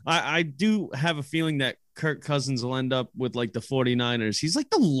well. I do have a feeling that Kirk Cousins will end up with like the 49ers. He's like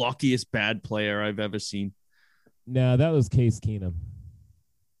the luckiest bad player I've ever seen. No, that was Case Keenum.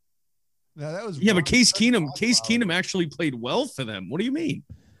 No, that was but Case Keenum actually played well for them. What do you mean?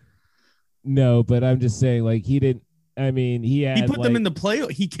 No, but I'm just saying, like, he didn't. I mean, he put them in the play.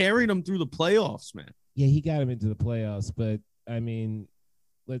 He carried them through the playoffs, man. Yeah, he got him into the playoffs, but I mean,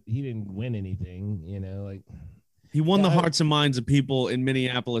 he didn't win anything. Like he won the hearts and minds of people in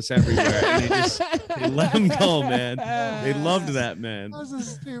Minneapolis everywhere, and they let him go, man. They loved that man. That's the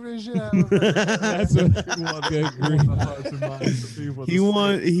stupidest shit ever. He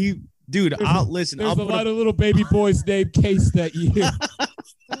won. Dude, listen. There's a lot of little baby boys named Case that year.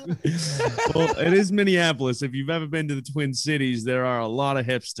 Well, it is Minneapolis. If you've ever been to the Twin Cities, there are a lot of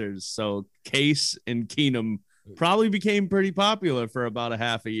hipsters. So Case and Keenum Probably became pretty popular for about a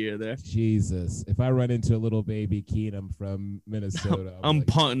half a year there. Jesus. If I run into a little baby Keenum from Minnesota, I'm like,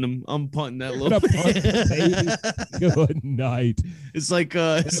 punting him. I'm punting that "You're gonna punt the baby?" Good night. It's like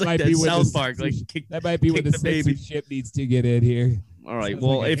that when South the Park. Like that might be when the baby. censorship needs to get in here. All right. Sounds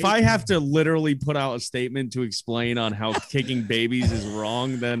Well, like a if hate I have crime. to literally put out a statement to explain on how kicking babies is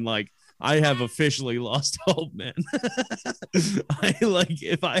wrong, then like I have officially lost hope, man. I like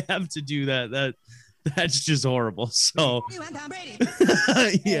if I have to do that's just horrible. So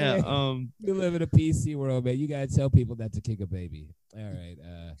yeah, We live in a PC world, man. You gotta tell people not to kick a baby. All right.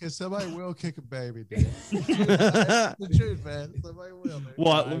 Because somebody will kick a baby, dude. That's the truth, man. Somebody will. Dude.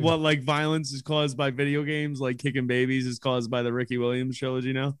 what like violence is caused by video games, like kicking babies is caused by the Ricky Williams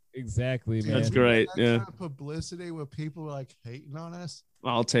trilogy now? Exactly, man. That's great. That Yeah. kind of publicity where people are like hating on us.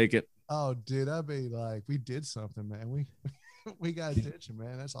 I'll take it. Oh, dude, that'd be like we did something, man. We got attention,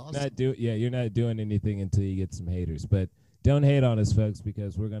 man. That's awesome. You're not doing anything until you get some haters. But don't hate on us, folks,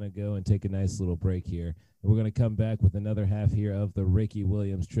 because we're gonna go and take a nice little break here. And we're gonna come back with another half here of the Ricky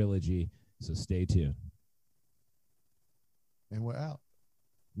Williams trilogy. So stay tuned. And we're out.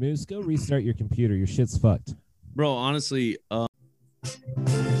 Moose, go restart your computer. Your shit's fucked. Bro, honestly,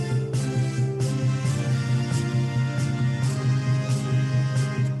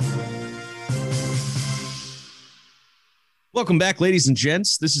 welcome back, ladies and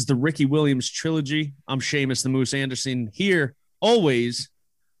gents. This is the Ricky Williams Trilogy. I'm Seamus the Moose Anderson here, always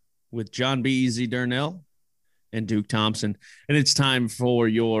with John B. Easy Darnell and Duke Thompson. And it's time for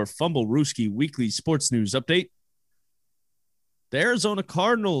your Fumble Rooski Weekly Sports News Update. The Arizona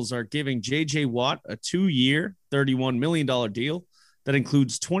Cardinals are giving J.J. Watt a 2-year, $31 million deal that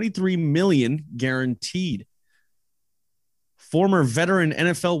includes $23 million guaranteed. Former veteran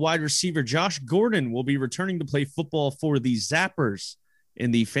NFL wide receiver Josh Gordon will be returning to play football for the Zappers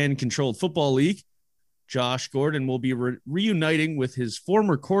in the fan-controlled football league. Josh Gordon will be reuniting with his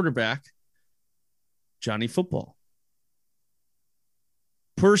former quarterback, Johnny Football.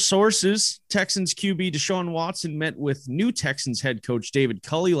 Per sources, Texans QB Deshaun Watson met with new Texans head coach David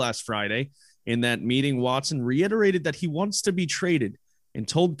Culley last Friday. In that meeting, Watson reiterated that he wants to be traded and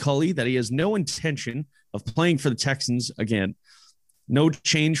told Culley that he has no intention of playing for the Texans again. No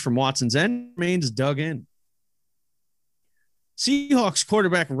change from Watson's end, remains dug in. Seahawks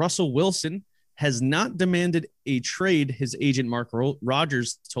quarterback Russell Wilson has not demanded a trade, his agent Mark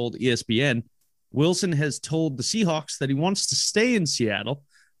Rogers told ESPN. Wilson has told the Seahawks that he wants to stay in Seattle,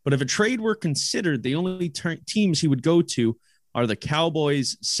 but if a trade were considered, the only teams he would go to are the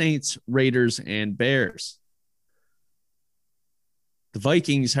Cowboys, Saints, Raiders, and Bears. The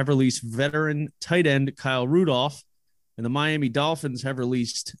Vikings have released veteran tight end Kyle Rudolph, and the Miami Dolphins have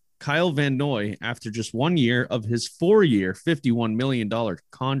released Kyle Van Noy after just 1 year of his 4-year, $51 million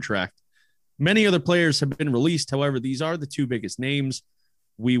contract. Many other players have been released. However, these are the two biggest names.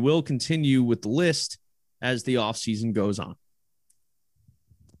 We will continue with the list as the offseason goes on.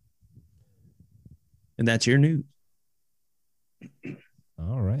 And that's your news.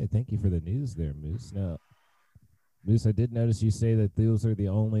 All right. Thank you for the news there, Moose. Now, Moose, I did notice you say that those are the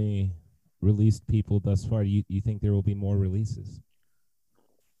only released people thus far. You think there will be more releases?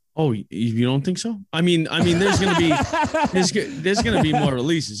 Oh, you don't think so? I mean, there's gonna be more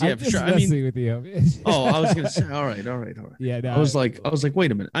releases. Yeah, I'm for just sure. I mean, messing with you. oh, I was gonna say, all right. Yeah, no, I was like,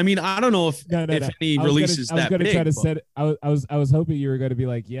 wait a minute. I mean, I don't know if any releases that big. I was hoping you were going to be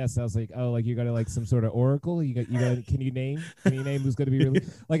like, yes. I was like, oh, like you're going to like some sort of oracle. You got. Can you name who's going to be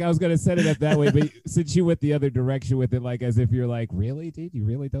released? Like I was going to set it up that way, but since you went the other direction with it, like as if you're like, really, dude, you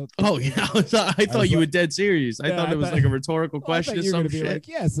really don't. Oh yeah, I thought you were dead serious. I thought it was like a rhetorical question or some shit. Like,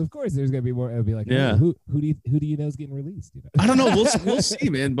 yes, of course, there's going to be more. It'll be like, yeah. Who do you know is getting released? You know? I don't know. We'll see,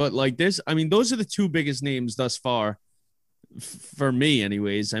 man. But like this, I mean, those are the two biggest names thus far for me,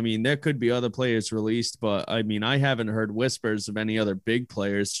 anyways. I mean, there could be other players released, but I mean, I haven't heard whispers of any other big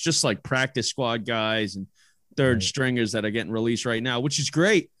players. Just like practice squad guys and third stringers that are getting released right now, which is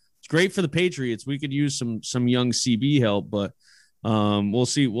great. It's great for the Patriots. We could use some young CB help, but we'll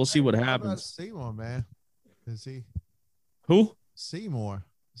see. We'll see what happens. Seymour, man. Is he? Who? Seymour.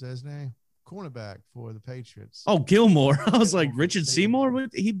 Is that his name? Cornerback for the Patriots. Oh, Gilmore. I was like, Richard Seymour?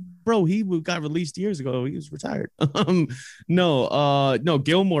 He got released years ago. He was retired. No,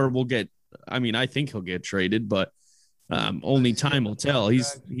 Gilmore will get, I mean, I think he'll get traded, but only time will tell.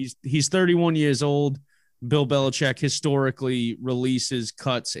 He's 31 years old. Bill Belichick historically releases,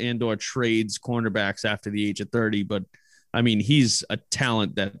 cuts, and or trades cornerbacks after the age of 30. But I mean, he's a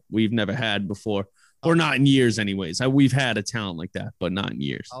talent that we've never had before. Or not in years, anyways. We've had a talent like that, but not in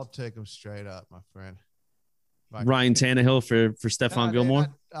years. I'll take him straight up, my friend. Ryan Tannehill for Stephon Gilmore?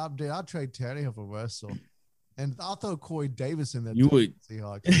 I'll trade Tannehill for Russell. And I'll throw Corey Davis in there. You too, would-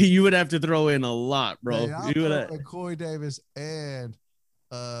 Seahawks. You would have to throw in a lot, bro. Hey, I'll You would throw Corey Davis and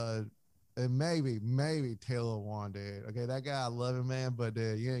maybe Taylor Warren, dude. Okay, that guy, I love him, man. But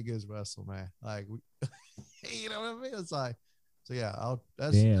dude, you ain't good as Russell, man. Like, you know what I mean? It's like, so yeah,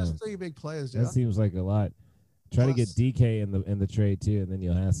 that's 3 big players. That seems like a lot. Try to get DK in the trade too, and then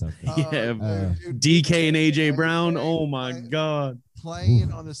you'll have something. DK and AJ Brown. Oh my God.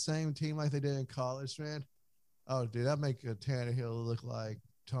 Playing on the same team like they did in college, man. Oh, dude, that make a Tannehill look like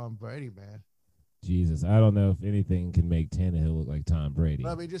Tom Brady, man. Jesus, I don't know if anything can make Tannehill look like Tom Brady.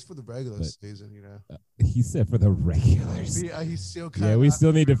 Well, I mean, just for the regular season, you know. He said for the regulars. He's still kind of. Yeah, we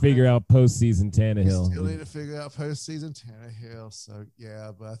still need to figure out postseason Tannehill. We still need to figure out postseason Tannehill. So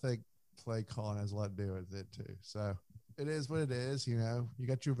yeah, but I think play calling has a lot to do with it too. So it is what it is. You know, you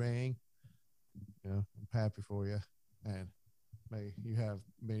got your ring. You know, I'm happy for you, and may you have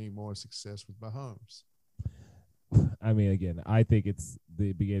many more success with Mahomes. I mean, again, I think it's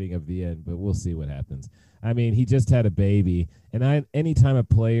the beginning of the end, but we'll see what happens. I mean, he just had a baby, and anytime a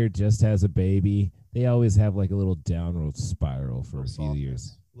player just has a baby, they always have like a little downward spiral for a few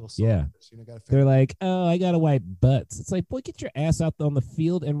years. Yeah, they're like, "Oh, I gotta wipe butts." It's like, boy, get your ass out on the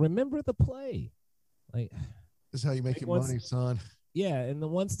field and remember the play. Like, this is how you make your money, son. Yeah, and then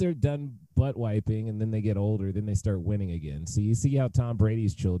once they're done butt wiping, and then they get older, then they start winning again. So you see how Tom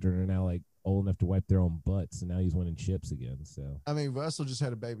Brady's children are now like old enough to wipe their own butts, and now he's winning chips again. So I mean, Russell just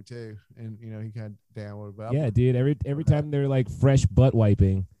had a baby too, and you know he kind of downward. But yeah, dude, every time they're like fresh butt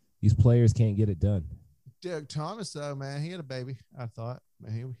wiping, these players can't get it done. Derek Thomas, though, man, he had a baby. I thought,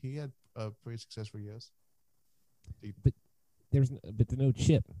 man, he had a pretty successful years. But there's no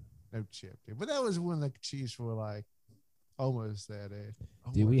chip. No chip, dude. But that was when the Chiefs were like almost that age.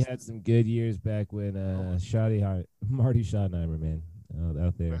 Dude, we had some good years back when Marty Schottenheimer, man,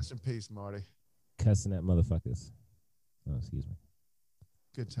 out there. Rest in peace, Marty. Cussing at motherfuckers. Oh, excuse me.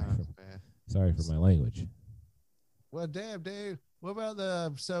 Good times, man. Sorry for my language. Well, damn, dude. What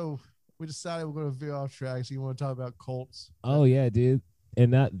about so we decided we're going to veer off track. So you want to talk about Colts? Oh, yeah, dude. And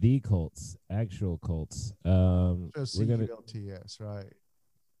not the Colts, actual Colts. We're gonna LTS, right?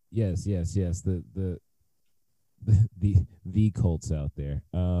 Yes. The Colts out there.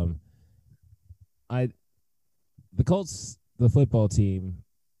 The Colts, the football team,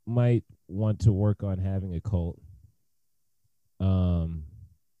 might want to work on having a cult.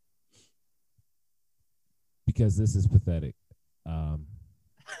 Because this is pathetic.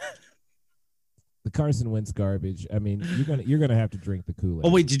 The Carson Wentz garbage. I mean, you're gonna have to drink the Kool-Aid. Oh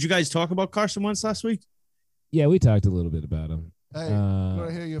wait, did you guys talk about Carson Wentz last week? Yeah, we talked a little bit about him. Hey, you want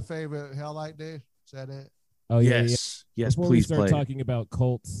to hear your favorite highlight, dude? Is that it? Oh yeah, yes. Before Please we start play. talking about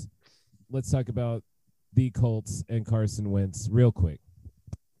Colts, let's talk about the Colts and Carson Wentz real quick.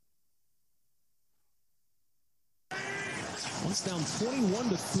 Wentz down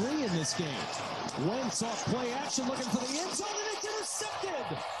 21-3 in this game. Wentz off play action, looking for the end zone, and it's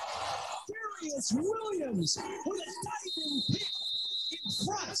intercepted. Ricky Williams with a diving pick in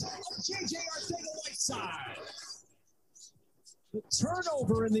front of J.J. Arcega-Whiteside. The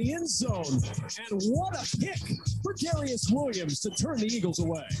turnover in the end zone, and what a pick for Darius Williams to turn the Eagles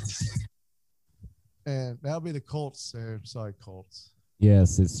away. And that'll be the Colts, sir. Sorry, Colts.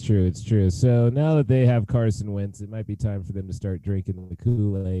 Yes, it's true. It's true. So now that they have Carson Wentz, it might be time for them to start drinking the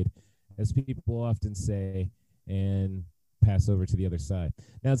Kool-Aid, as people often say, and pass over to the other side.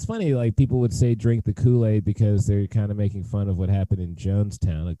 Now, it's funny, like people would say drink the Kool-Aid because they're kind of making fun of what happened in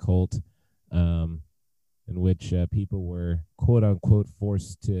Jonestown, a cult in which people were, quote unquote,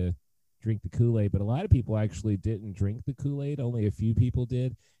 forced to drink the Kool-Aid. But a lot of people actually didn't drink the Kool-Aid. Only a few people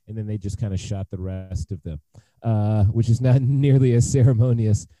did. And then they just kind of shot the rest of them, which is not nearly as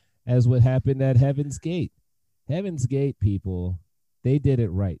ceremonious as what happened at Heaven's Gate. Heaven's Gate, people, they did it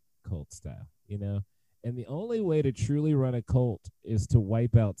right, cult style, you know? And the only way to truly run a cult is to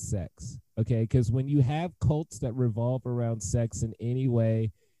wipe out sex, okay? Because when you have cults that revolve around sex in any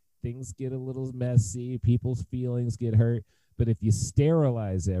way, things get a little messy, people's feelings get hurt. But if you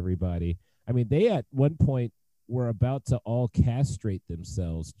sterilize everybody, I mean, they at one point were about to all castrate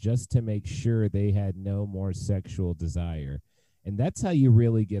themselves just to make sure they had no more sexual desire. And that's how you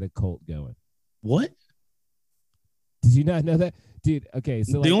really get a cult going. What? Did you not know that? Dude, okay.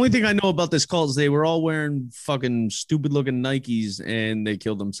 So the only thing I know about this cult is they were all wearing fucking stupid looking Nikes and they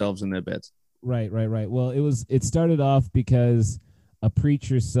killed themselves in their beds. Right. Well, it started off because a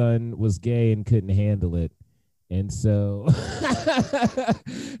preacher's son was gay and couldn't handle it. And so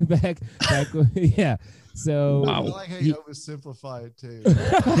back yeah. So I like how you oversimplify it too.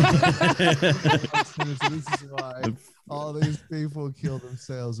 This is why all these people kill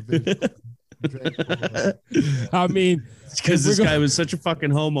themselves. I mean, because this guy was such a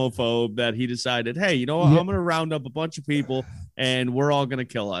fucking homophobe that he decided, hey, you know what? Yeah. I'm going to round up a bunch of people and we're all going to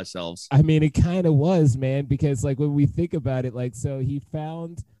kill ourselves. I mean, it kind of was, man, because like when we think about it, like, so he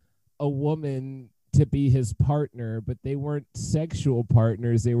found a woman to be his partner, but they weren't sexual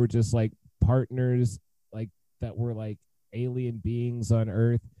partners. They were just like partners, like that were like alien beings on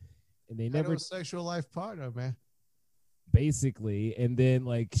Earth. And they never a sexual life partner, man. Basically. And then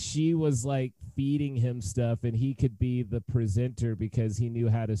like she was like feeding him stuff, and he could be the presenter because he knew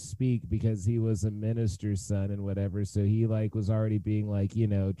how to speak because he was a minister's son and whatever. So he like was already being like, you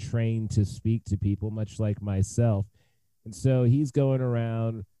know, trained to speak to people, much like myself. And so he's going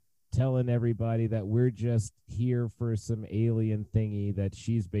around telling everybody that we're just here for some alien thingy that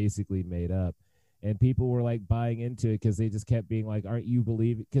she's basically made up. And people were like buying into it because they just kept being like, aren't you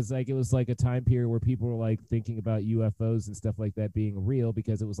believing? Because like it was like a time period where people were like thinking about UFOs and stuff like that being real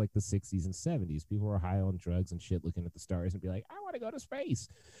because it was like the 60s and 70s. People were high on drugs and shit looking at the stars and be like, I want to go to space.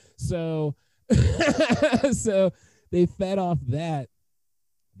 So, so they fed off that.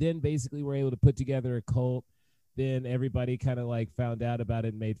 Then basically were able to put together a cult. Then everybody kind of like found out about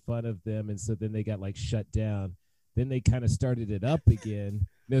it and made fun of them. And so then they got like shut down. Then they kind of started it up again.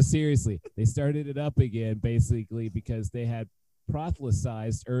 No, seriously, they started it up again basically because they had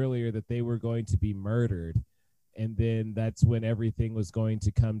prophesized earlier that they were going to be murdered. And then that's when everything was going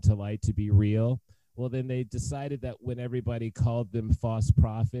to come to light to be real. Well, then they decided that when everybody called them false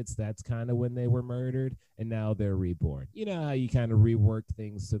prophets, that's kind of when they were murdered. And now they're reborn. You know how you kind of rework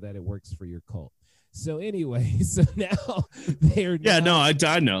things so that it works for your cult. So anyway, so now they're I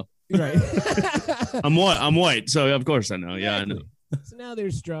know. Right. I'm white, so of course I know. Yeah, Exactly. I know. So now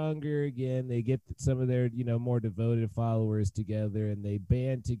they're stronger again. They get some of their, you know, more devoted followers together, and they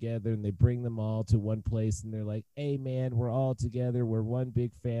band together, and they bring them all to one place, and they're like, hey, man, we're all together. We're one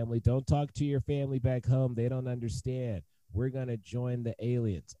big family. Don't talk to your family back home. They don't understand. We're going to join the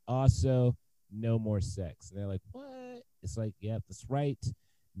aliens. Also, no more sex. And they're like, what? It's like, yeah, that's right.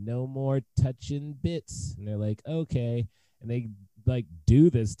 No more touching bits. And they're like, okay. And they like do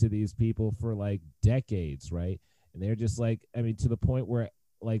this to these people for like decades, right? And they're just like, I mean, to the point where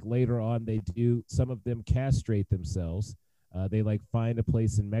like later on they do, some of them castrate themselves. They like find a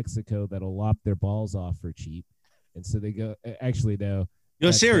place in Mexico that'll lop their balls off for cheap. And so they go, actually, no.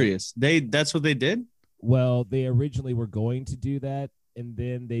 You're serious? That's what they did? Well, they originally were going to do that, and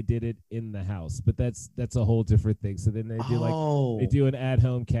then they did it in the house. But that's a whole different thing. So then they do they do an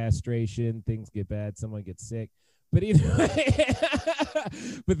at-home castration. Things get bad. Someone gets sick. But either way,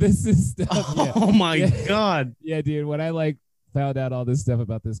 but this is stuff. Yeah. Oh my God. Yeah, dude. When I like found out all this stuff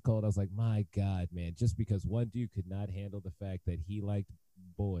about this cult, I was like, my God, man, just because one dude could not handle the fact that he liked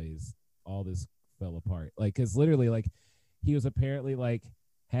boys, all this fell apart. Like, cause literally like he was apparently like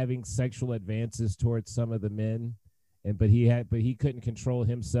having sexual advances towards some of the men, but he couldn't control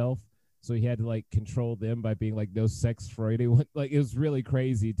himself. So he had to like control them by being like, no sex for anyone. Like it was really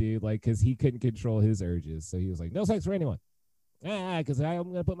crazy, dude. Like, cause he couldn't control his urges. So he was like, no sex for anyone. Cause I'm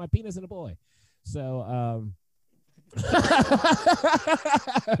going to put my penis in a boy. So,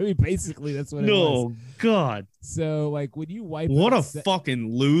 I mean, basically that's what it was. No, God. So like when you wipe what out a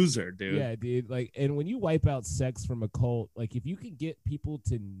fucking loser, dude. Yeah, dude. Like, and when you wipe out sex from a cult, like if you can get people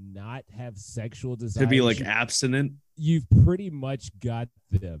to not have sexual desires, To be like abstinent. you've pretty much got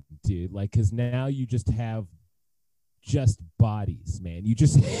them, dude. Like, cause now you just have just bodies, man.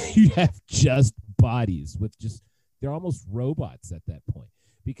 You have just bodies with just, they're almost robots at that point,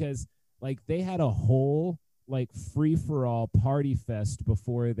 because like they had a whole like free for all party fest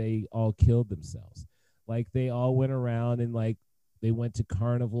before they all killed themselves. Like they all went around and like they went to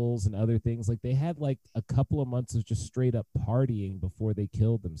carnivals and other things. Like they had like a couple of months of just straight up partying before they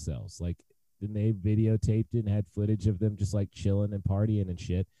killed themselves. Like then they videotaped it and had footage of them just like chilling and partying and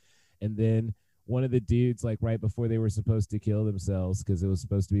shit. And then one of the dudes, like right before they were supposed to kill themselves, because it was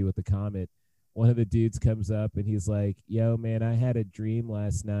supposed to be with the comet, one of the dudes comes up and he's like, yo, man, I had a dream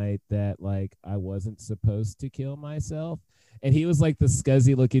last night that like I wasn't supposed to kill myself. And he was like the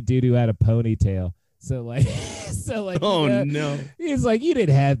scuzzy looking dude who had a ponytail. So like, Oh, no. He's like, you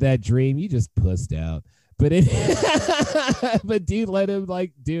didn't have that dream. You just pussed out. But but dude, let him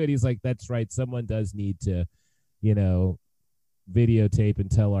like do it. He's like, that's right. Someone does need to, you know, videotape and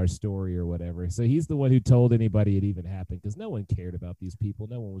tell our story or whatever. So he's the one who told anybody it even happened, because no one cared about these people.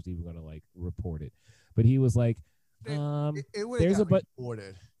 No one was even going to like report it. But he was like, it would there's have a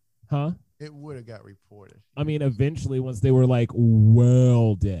reported. Huh? It would have got reported. I mean, eventually once they were like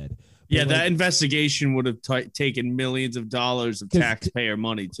well dead. But Yeah, like, that investigation would have taken millions of dollars of 'Cause- taxpayer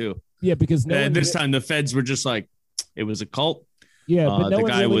money too. yeah, because no one This time the feds were just like, it was a cult. Yeah, but no the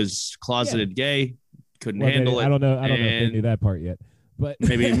one guy really- was closeted gay, couldn't Well, handle it. I don't know if they and knew that part yet, but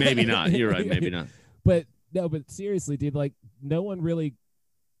maybe not. You're right. Maybe not. But no, but seriously, dude, like no one really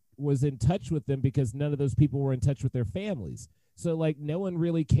was in touch with them because none of those people were in touch with their families. So like no one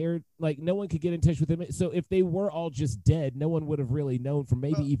really cared. Like no one could get in touch with them. So if they were all just dead, no one would have really known for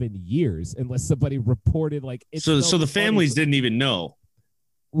maybe even years unless somebody reported like. So the families didn't even know.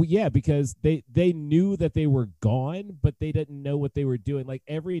 Well, yeah, because they knew that they were gone, but they didn't know what they were doing. Like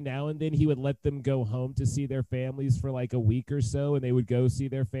every now and then he would let them go home to see their families for like a week or so, and they would go see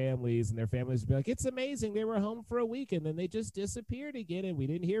their families, and their families would be like, it's amazing. They were home for a week, and then they just disappeared again, and we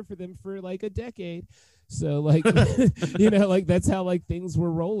didn't hear from them for like a decade. So like, like that's how like things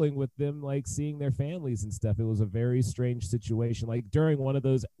were rolling with them, like seeing their families and stuff. It was a very strange situation. Like during one of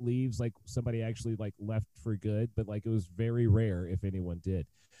those leaves, like somebody actually like left for good, but like it was very rare if anyone did.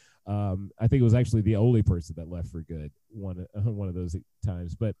 I think it was actually the only person that left for good one of those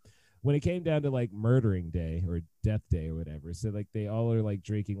times. But when it came down to like murdering day or death day or whatever, so like they all are like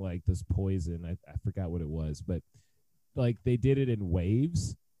drinking like this poison. I forgot what it was, but like they did it in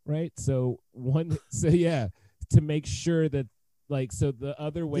waves, right? So to make sure that like so the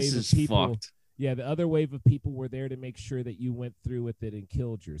other wave of people, fucked. yeah, the other wave of people were there to make sure that you went through with it and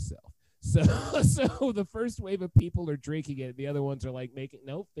killed yourself. So the first wave of people are drinking it, and the other ones are like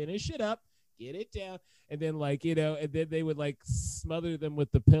finish it up, get it down, and then and then they would like smother them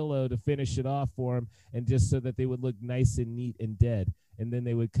with the pillow to finish it off for them, and just so that they would look nice and neat and dead, and then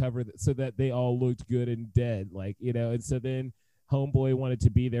they would cover so that they all looked good and dead, and so then homeboy wanted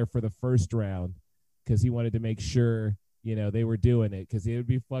to be there for the first round because he wanted to make sure they were doing it because it would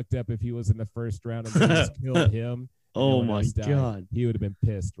be fucked up if he was in the first round and they just killed him. Oh my God, he would have been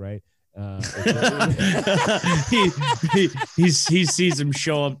pissed, right? He sees him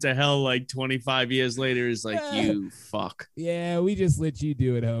show up to hell like 25 years later. He's like, you fuck. Yeah, we just let you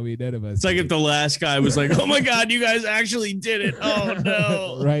do it, homie. None of us. It's like if the last guy was like, oh my God, you guys actually did it. Oh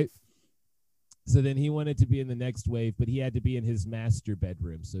no. Right. So then he wanted to be in the next wave, but he had to be in his master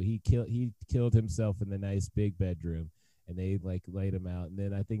bedroom. So he killed himself in the nice big bedroom. And they like laid him out, and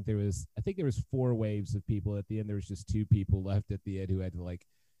then I think there was 4 waves of people. At the end, there was just 2 people left at the end who had to like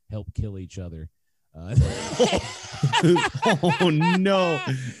help kill each other. Oh no!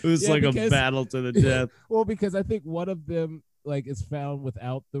 It was like a battle to the death. Well, because I think one of them like is found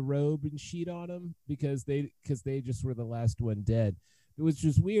without the robe and sheet on him because they just were the last one dead. It was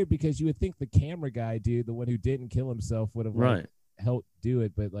just weird because you would think the camera guy, dude, the one who didn't kill himself, would have like, helped do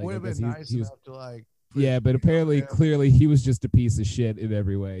it, but like would have been nice enough to like. Yeah, but apparently, clearly, he was just a piece of shit in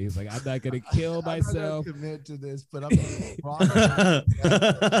every way. He's like, I'm not going to kill myself. I'm not commit to this, but I'm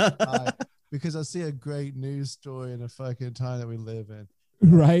because I see a great news story in the fucking time that we live in.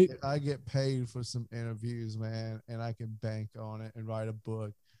 Right. I get paid for some interviews, man, and I can bank on it and write a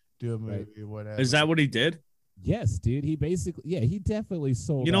book, do a movie, or whatever. Is that what he did? Yes, dude. He definitely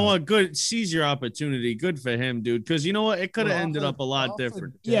sold. You know what? Good. Seize your opportunity. Good for him, dude. Because you know what? It could have ended up a lot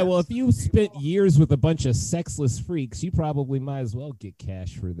different. Yeah, well, if you spent years with a bunch of sexless freaks, you probably might as well get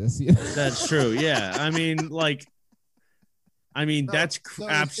cash for this. That's true. Yeah. I mean, that's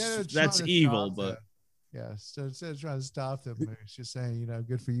evil, but. Yeah, so instead of trying to stop them, it's just saying,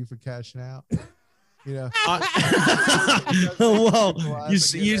 good for you for cashing out. Well, all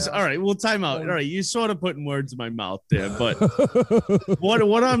right. Well, time out. All right, you sort of putting words in my mouth there, but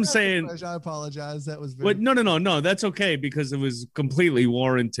what I'm saying. I apologize. That was. No. That's okay because it was completely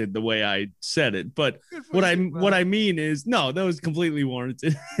warranted the way I said it. But what I mean is, no, that was completely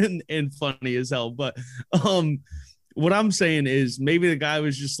warranted and funny as hell. But what I'm saying is maybe the guy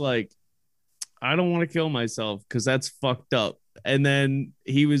was just like, I don't want to kill myself because that's fucked up. And then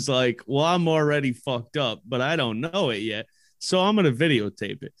he was like, well, I'm already fucked up, but I don't know it yet. So I'm going to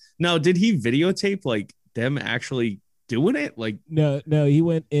videotape it. Now, did he videotape like them actually doing it? Like, no, he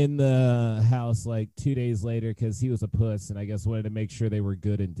went in the house like 2 days later because he was a puss and I guess wanted to make sure they were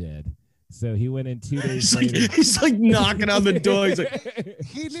good and dead. So he went in 2 days later. He's like knocking on the door. He's like,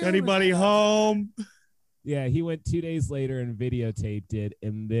 is anybody home? Yeah, he went 2 days later and videotaped it,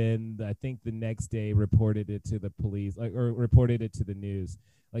 and then I think the next day reported it to the police, or reported it to the news.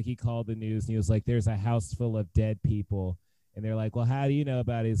 Like he called the news and he was like, "There's a house full of dead people," and they're like, "Well, how do you know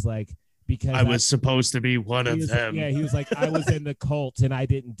about it?" He's like, "Because I was supposed to be one of them." Yeah, he was like, "I was in the cult and I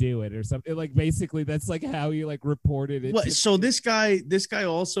didn't do it," or something. Like basically, that's like how he like reported it. So this guy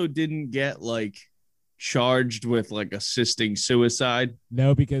also didn't get like charged with like assisting suicide.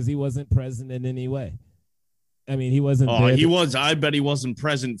 No, because he wasn't present in any way. I mean, he wasn't. Oh, he was. I bet he wasn't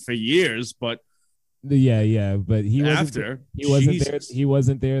present for years, but yeah, but he wasn't. After he wasn't there. He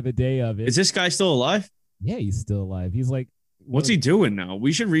wasn't there the day of it. Is this guy still alive? Yeah, he's still alive. He's like What's he doing now?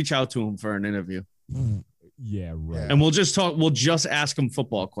 We should reach out to him for an interview. Yeah, right. And we'll just talk. We'll just ask him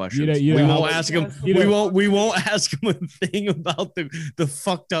football questions. You know we how won't much- ask him. you know- We won't ask him a thing about the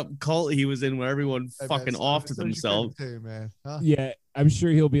fucked up cult he was in, where everyone fucking offed themselves. Man. Huh? Yeah, I'm sure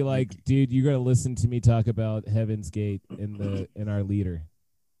he'll be like, dude, you got to listen to me talk about Heaven's Gate in our leader.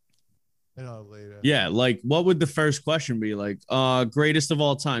 Later. Yeah, like what would the first question be? Like, greatest of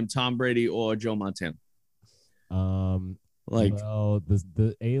all time, Tom Brady or Joe Montana? Like, well,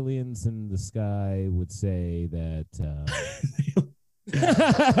 the aliens in the sky would say that.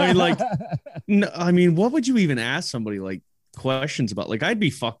 I mean, like, no, I mean, what would you even ask somebody like questions about? Like, I'd be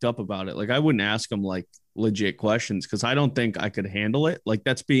fucked up about it. Like, I wouldn't ask them like legit questions because I don't think I could handle it. Like,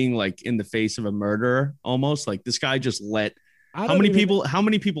 that's being like in the face of a murderer almost. Like, this guy just let how many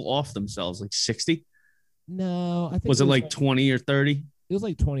people off themselves? Like 60? No, I think was it like 20 or 30? It was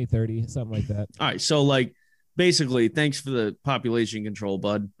like 20, 30, something like that. All right, so like. Basically, thanks for the population control,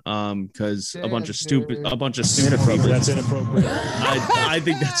 bud. Because a bunch of stupid people. That's inappropriate. I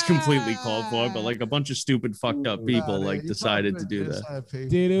think that's completely called for, but like a bunch of stupid, fucked up people like decided to do that.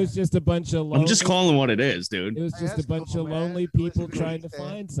 Dude, it was just a bunch of. I'm just calling what it is, dude. It was just a bunch of lonely people trying to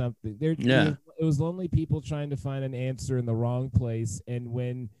find something. It was lonely people trying to find an answer in the wrong place, and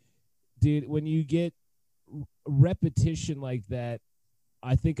when you get repetition like that.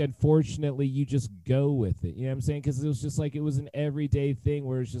 I think, unfortunately, you just go with it. You know what I'm saying? Because it was just like it was an everyday thing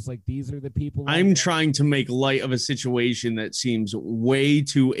where it's just like these are the people. I'm trying to make light of a situation that seems way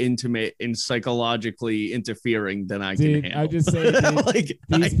too intimate and psychologically interfering than I can handle. I just say,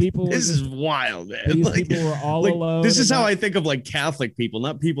 these people. This is wild, man. These people were all alone. This is how I think of like Catholic people,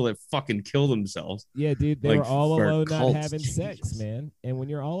 not people that fucking kill themselves. Yeah, dude, they were all alone, not having sex, man. And when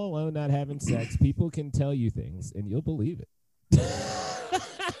you're all alone, not having sex, people can tell you things, and you'll believe it.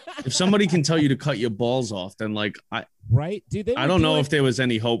 If somebody can tell you to cut your balls off, then like I don't know if there was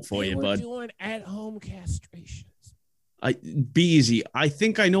any hope for you, bud. Doing at-home castrations. Be easy. I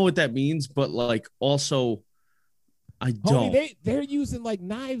think I know what that means, but like also, I don't. Homie, they're using like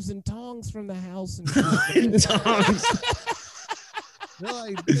knives and tongs from the house and tongs.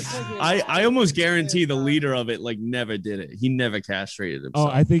 I almost guarantee the leader of it like never did it. He never castrated himself.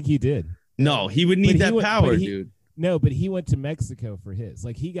 Oh, I think he did. No, he would need that power, dude. No, but he went to Mexico for his.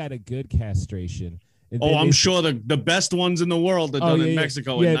 Like, he got a good castration. I'm sure the best ones in the world are done in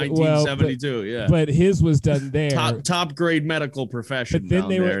Mexico in 1972. But his was done there. Top grade medical profession down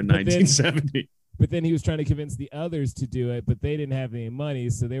there in 1970. But then he was trying to convince the others to do it, but they didn't have any money,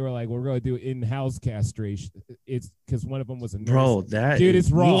 so they were like, "We're going to do in-house castration." It's because one of them was a nurse. Bro,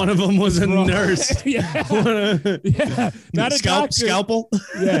 it's wrong. One of them was a nurse. Not a doctor. Scalpel.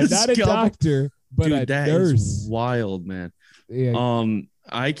 Yeah, not a doctor. But dude, that nurse. Is wild, man. Yeah.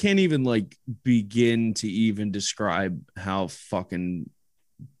 I can't even like begin to even describe how fucking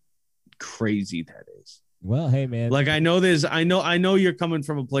crazy that is. Well, hey man. Like I know you're coming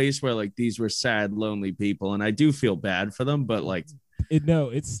from a place where like these were sad, lonely people, and I do feel bad for them, but like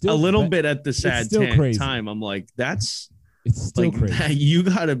it's still a little bit at the sad time. I'm like, it's still like crazy. That, you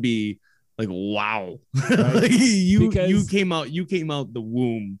gotta be like, wow. Right? Like, you came out the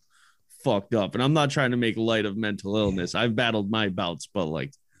womb fucked up, and I'm not trying to make light of mental illness. I've battled my bouts, but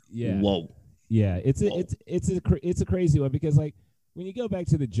like, whoa, yeah, it's a crazy one because like when you go back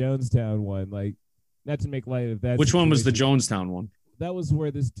to the Jonestown one, like not to make light of that. Which one was the Jonestown one? That was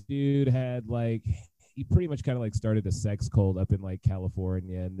where this dude had like he pretty much kind of like started a sex cult up in like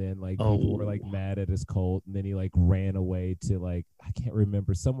California, and then like people were like mad at his cult, and then he like ran away to like I can't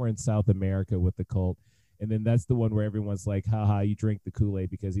remember somewhere in South America with the cult. And then that's the one where everyone's like, haha, you drink the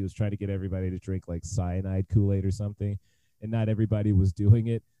Kool-Aid, because he was trying to get everybody to drink like cyanide Kool-Aid or something. And not everybody was doing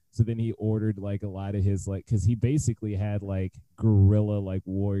it. So then he ordered like a lot of his like, because he basically had like guerrilla like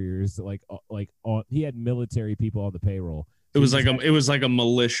warriors, he had military people on the payroll. It was like a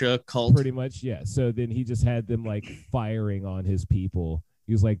militia cult. Pretty much, yeah. So then he just had them like firing on his people.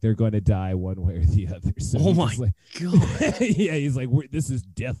 He was like, they're going to die one way or the other. So oh my God. Yeah, he's like, this is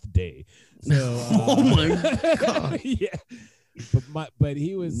death day. So, oh my God. Yeah. But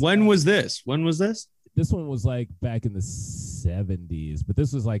he was. When was this? This one was like back in the 70s, but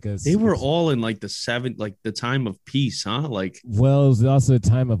this was like they were all in like the time of peace, huh? Like, well, it was also a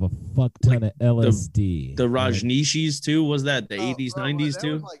time of a fuck ton of LSD. The Rajneeshis too. Was that the 80s, 90s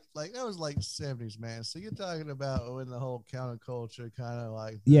too? That was like 70s, man. So you're talking about when the whole counterculture kind of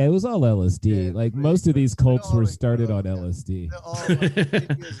like. Yeah, it was all LSD. Yeah, like most of these cults were started on LSD.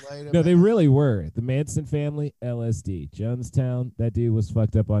 No, they really were. The Manson family, LSD. Jonestown, that dude was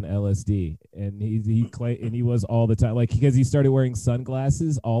fucked up on LSD, and he was all the time, like because he started wearing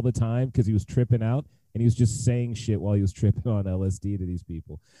sunglasses all the time because he was tripping out, and he was just saying shit while he was tripping on LSD to these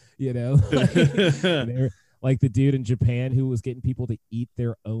people, you know. Like the dude in Japan who was getting people to eat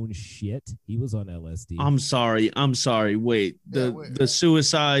their own shit. He was on LSD. I'm sorry. Wait, the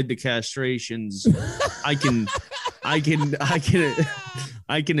suicide, the castrations. I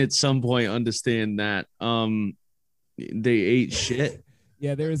can at some point understand that. They ate shit.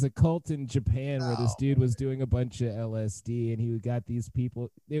 Yeah, there was a cult in Japan where this dude was doing a bunch of LSD, and he got these people.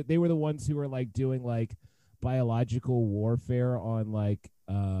 They were the ones who were like doing like biological warfare on like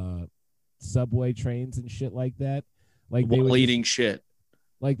subway trains and shit like that. Like they were eating shit.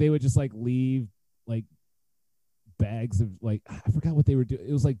 Like they would just like leave like bags of like, I forgot what they were doing.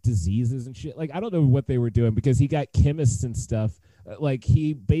 It was like diseases and shit. Like I don't know what they were doing because he got chemists and stuff. Like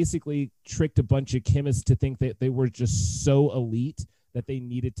he basically tricked a bunch of chemists to think that they were just so elite that they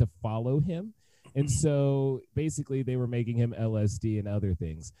needed to follow him. And so basically they were making him LSD and other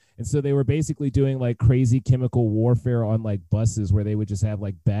things. And so they were basically doing like crazy chemical warfare on like buses where they would just have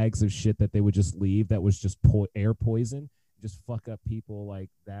like bags of shit that they would just leave that was just air poison, just fuck up people like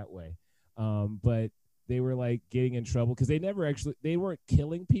that way. But they were like getting in trouble because they weren't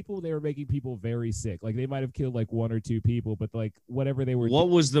killing people. They were making people very sick. Like they might have killed like 1 or 2 people, but like whatever they were. What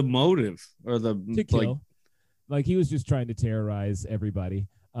was the motive or to kill? Like he was just trying to terrorize everybody.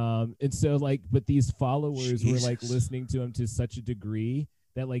 And so like, but these followers were like listening to him to such a degree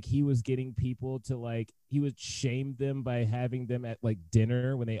that like he was getting people to like, he would shame them by having them at like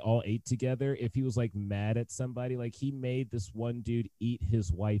dinner when they all ate together. If he was like mad at somebody, like he made this one dude eat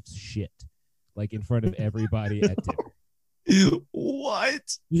his wife's shit, like in front of everybody at dinner.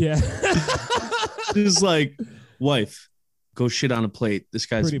 What? Yeah. It's like, wife, go shit on a plate. This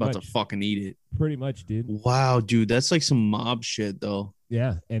guy's Pretty about much. to fucking eat it. Pretty much, dude. Wow, dude, that's like some mob shit, though.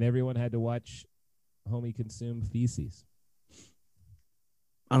 Yeah, and everyone had to watch homie consume feces.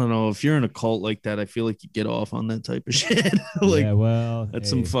 I don't know. If you're in a cult like that, I feel like you get off on that type of shit. Like, yeah, well, that's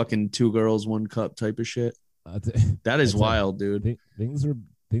some fucking 2 girls, 1 cup type of shit. That is wild, dude. Things were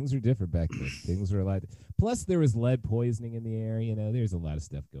different back then. Things were a lot. Plus, there was lead poisoning in the air. You know, there's a lot of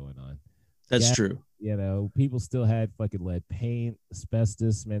stuff going on. That's true. You know, people still had fucking lead paint,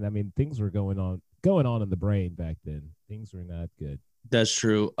 asbestos. Man, I mean, things were going on in the brain back then. Things were not good. That's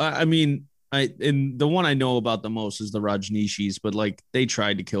true. I mean, and the one I know about the most is the Rajneeshis, but like they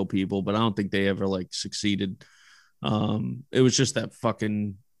tried to kill people, but I don't think they ever like succeeded. It was just that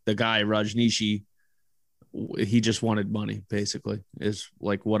fucking the guy Rajneeshi. He just wanted money, basically, is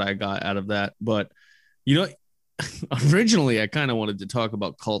like what I got out of that. But you know, originally I kind of wanted to talk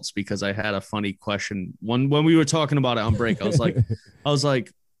about cults because I had a funny question when we were talking about it on break. I was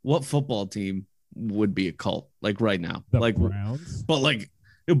like, what football team would be a cult like right now? The like Browns?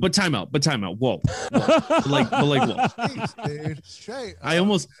 But time out. Whoa. Whoa. Jeez, dude. Straight I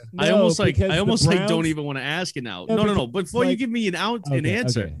almost like don't even want to ask it now. No. Before you give me an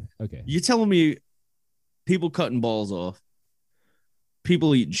answer. Okay. You're telling me people cutting balls off,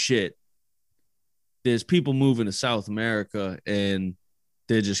 people eating shit. There's people moving to South America and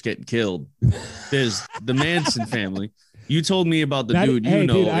they're just getting killed. There's the Manson family. You told me about the dude in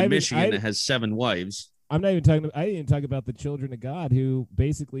Michigan that has 7 wives. I'm not even talking. I didn't talk about the children of God who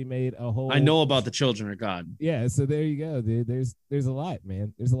basically made a whole. I know about the children of God. Yeah, so there you go, dude. There's a lot,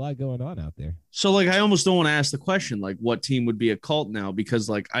 man. There's a lot going on out there. So like, I almost don't want to ask the question like, what team would be a cult now? Because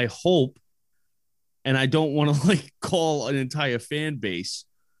like, I hope, and I don't want to like call an entire fan base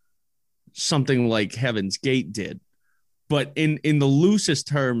something like Heaven's Gate did, but in the loosest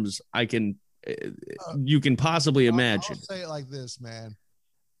terms, you can possibly imagine. I'll say it like this, man.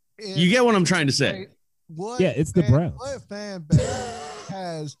 You get what I'm trying to say. It's the Browns. What fan base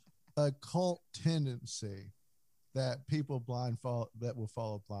has a cult tendency that that will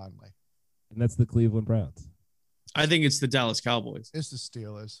follow blindly? And that's the Cleveland Browns. I think it's the Dallas Cowboys. It's the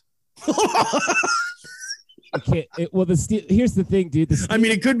Steelers. Here's the thing, dude. I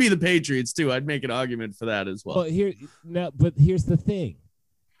mean, it could be the Patriots too. I'd make an argument for that as well. But here's the thing.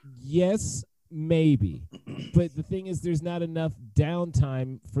 Yes, maybe. But the thing is, there's not enough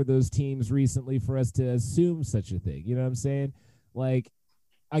downtime for those teams recently for us to assume such a thing. You know what I'm saying? Like,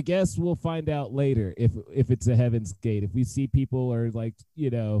 I guess we'll find out later if it's a Heaven's Gate. If we see people are like, you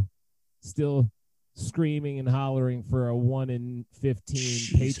know, still screaming and hollering for a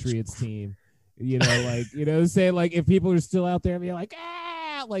 1-15 Patriots team. You know, like, you know, saying like if people are still out there and be like,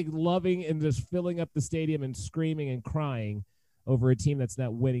 like loving and just filling up the stadium and screaming and crying over a team that's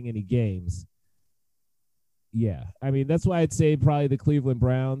not winning any games. Yeah. I mean, that's why I'd say probably the Cleveland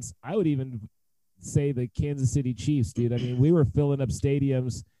Browns. I would even say the Kansas City Chiefs, dude. I mean, we were filling up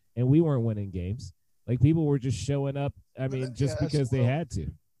stadiums and we weren't winning games. Like people were just showing up. I mean, just because they had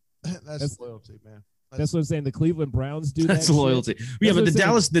to. That's loyalty, man. That's what I'm saying. The Cleveland Browns do That's that. loyalty. Shit. Yeah, but That's what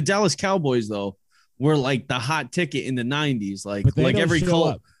I'm saying. the Dallas Cowboys though were like the hot ticket in the 90s. Like But they don't every show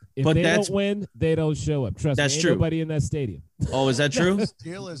Colt. up. If but they that's don't win, they don't show up. Trust that's me, ain't true. nobody in that stadium. Oh, is that true?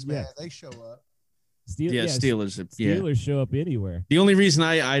 Steelers, man, they show up. Steelers. Steelers show up anywhere. The only reason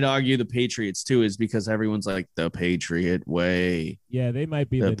I'd argue the Patriots too is because everyone's like the Patriot way. Yeah, they might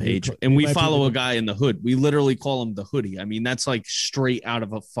be the Patriot, and we follow a guy in the hood. We literally call him the hoodie. I mean, that's like straight out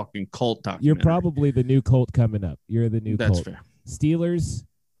of a fucking cult documentary. You're probably the new Colt coming up. You're the new That's Colt. fair. Steelers,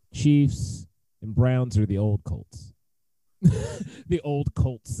 Chiefs, and Browns are the old Colts. The old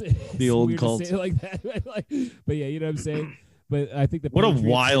Colts. The old Colts. Say it like that. But yeah, you know what I'm saying? But I think what a Patriots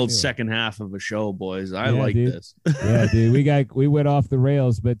wild are second half of a show, boys. I Yeah, like dude. this. Yeah, dude. We went off the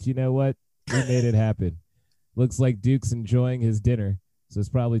rails, but you know what? We made it happen. Looks like Duke's enjoying his dinner, so it's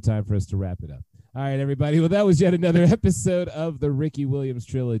probably time for us to wrap it up. All right, everybody. Well, that was yet another episode of the Ricky Williams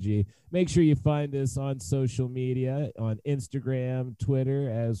Trilogy. Make sure you find us on social media, on Instagram, Twitter,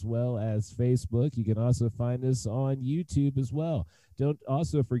 as well as Facebook. You can also find us on YouTube as well. Don't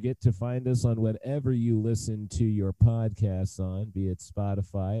also forget to find us on whatever you listen to your podcasts on, be it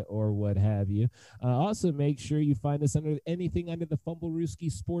Spotify or what have you. Also, make sure you find us under anything under the Fumblerooski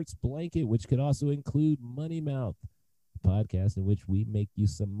Sports blanket, which could also include Money Mouth, a podcast in which we make you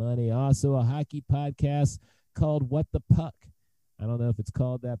some money. Also, a hockey podcast called What the Puck. I don't know if it's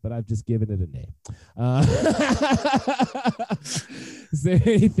called that, but I've just given it a name. Is there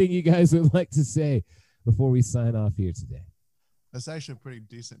anything you guys would like to say before we sign off here today? That's actually a pretty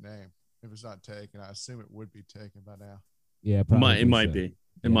decent name. If it's not taken, I assume it would be taken by now. Yeah, probably It might be.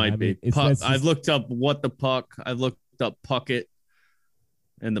 It might be. I've looked up What the Puck. I've looked up Puckett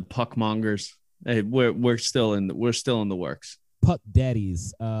and the Puck Mongers. Hey, we're still in the works. Puck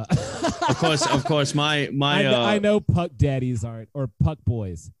daddies. Of course. My I know Puck daddies aren't, or Puck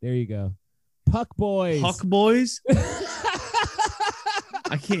boys. There you go. Puck boys. Puck boys.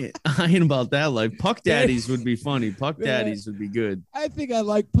 I ain't about that life. Puck daddies would be funny. Puck daddies would be good. I think I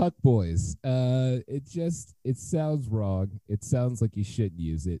like Puck boys. It sounds wrong. It sounds like you shouldn't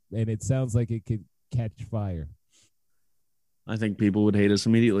use it, and it sounds like it could catch fire. I think people would hate us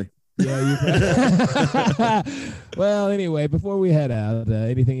immediately. Yeah. Well, anyway, before we head out,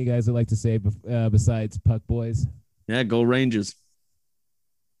 anything you guys would like to say besides Puck boys? Yeah, go Rangers.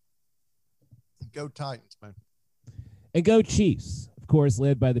 Go Titans, man. And go Chiefs. Of course,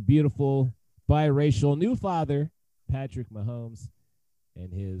 led by the beautiful biracial new father, Patrick Mahomes,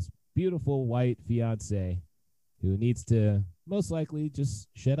 and his beautiful white fiance, who needs to most likely just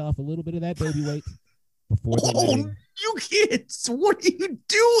shed off a little bit of that baby weight before the wedding. You kids, what are you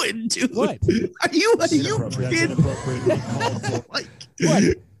doing, dude? What? Are you kidding?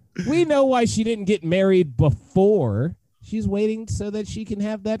 What? We know why she didn't get married before. She's waiting so that she can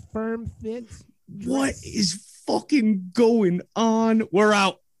have that firm fit. What is fucking going on? We're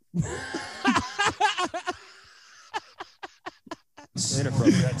out.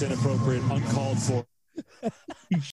 Inappropriate. That's inappropriate. Uncalled for.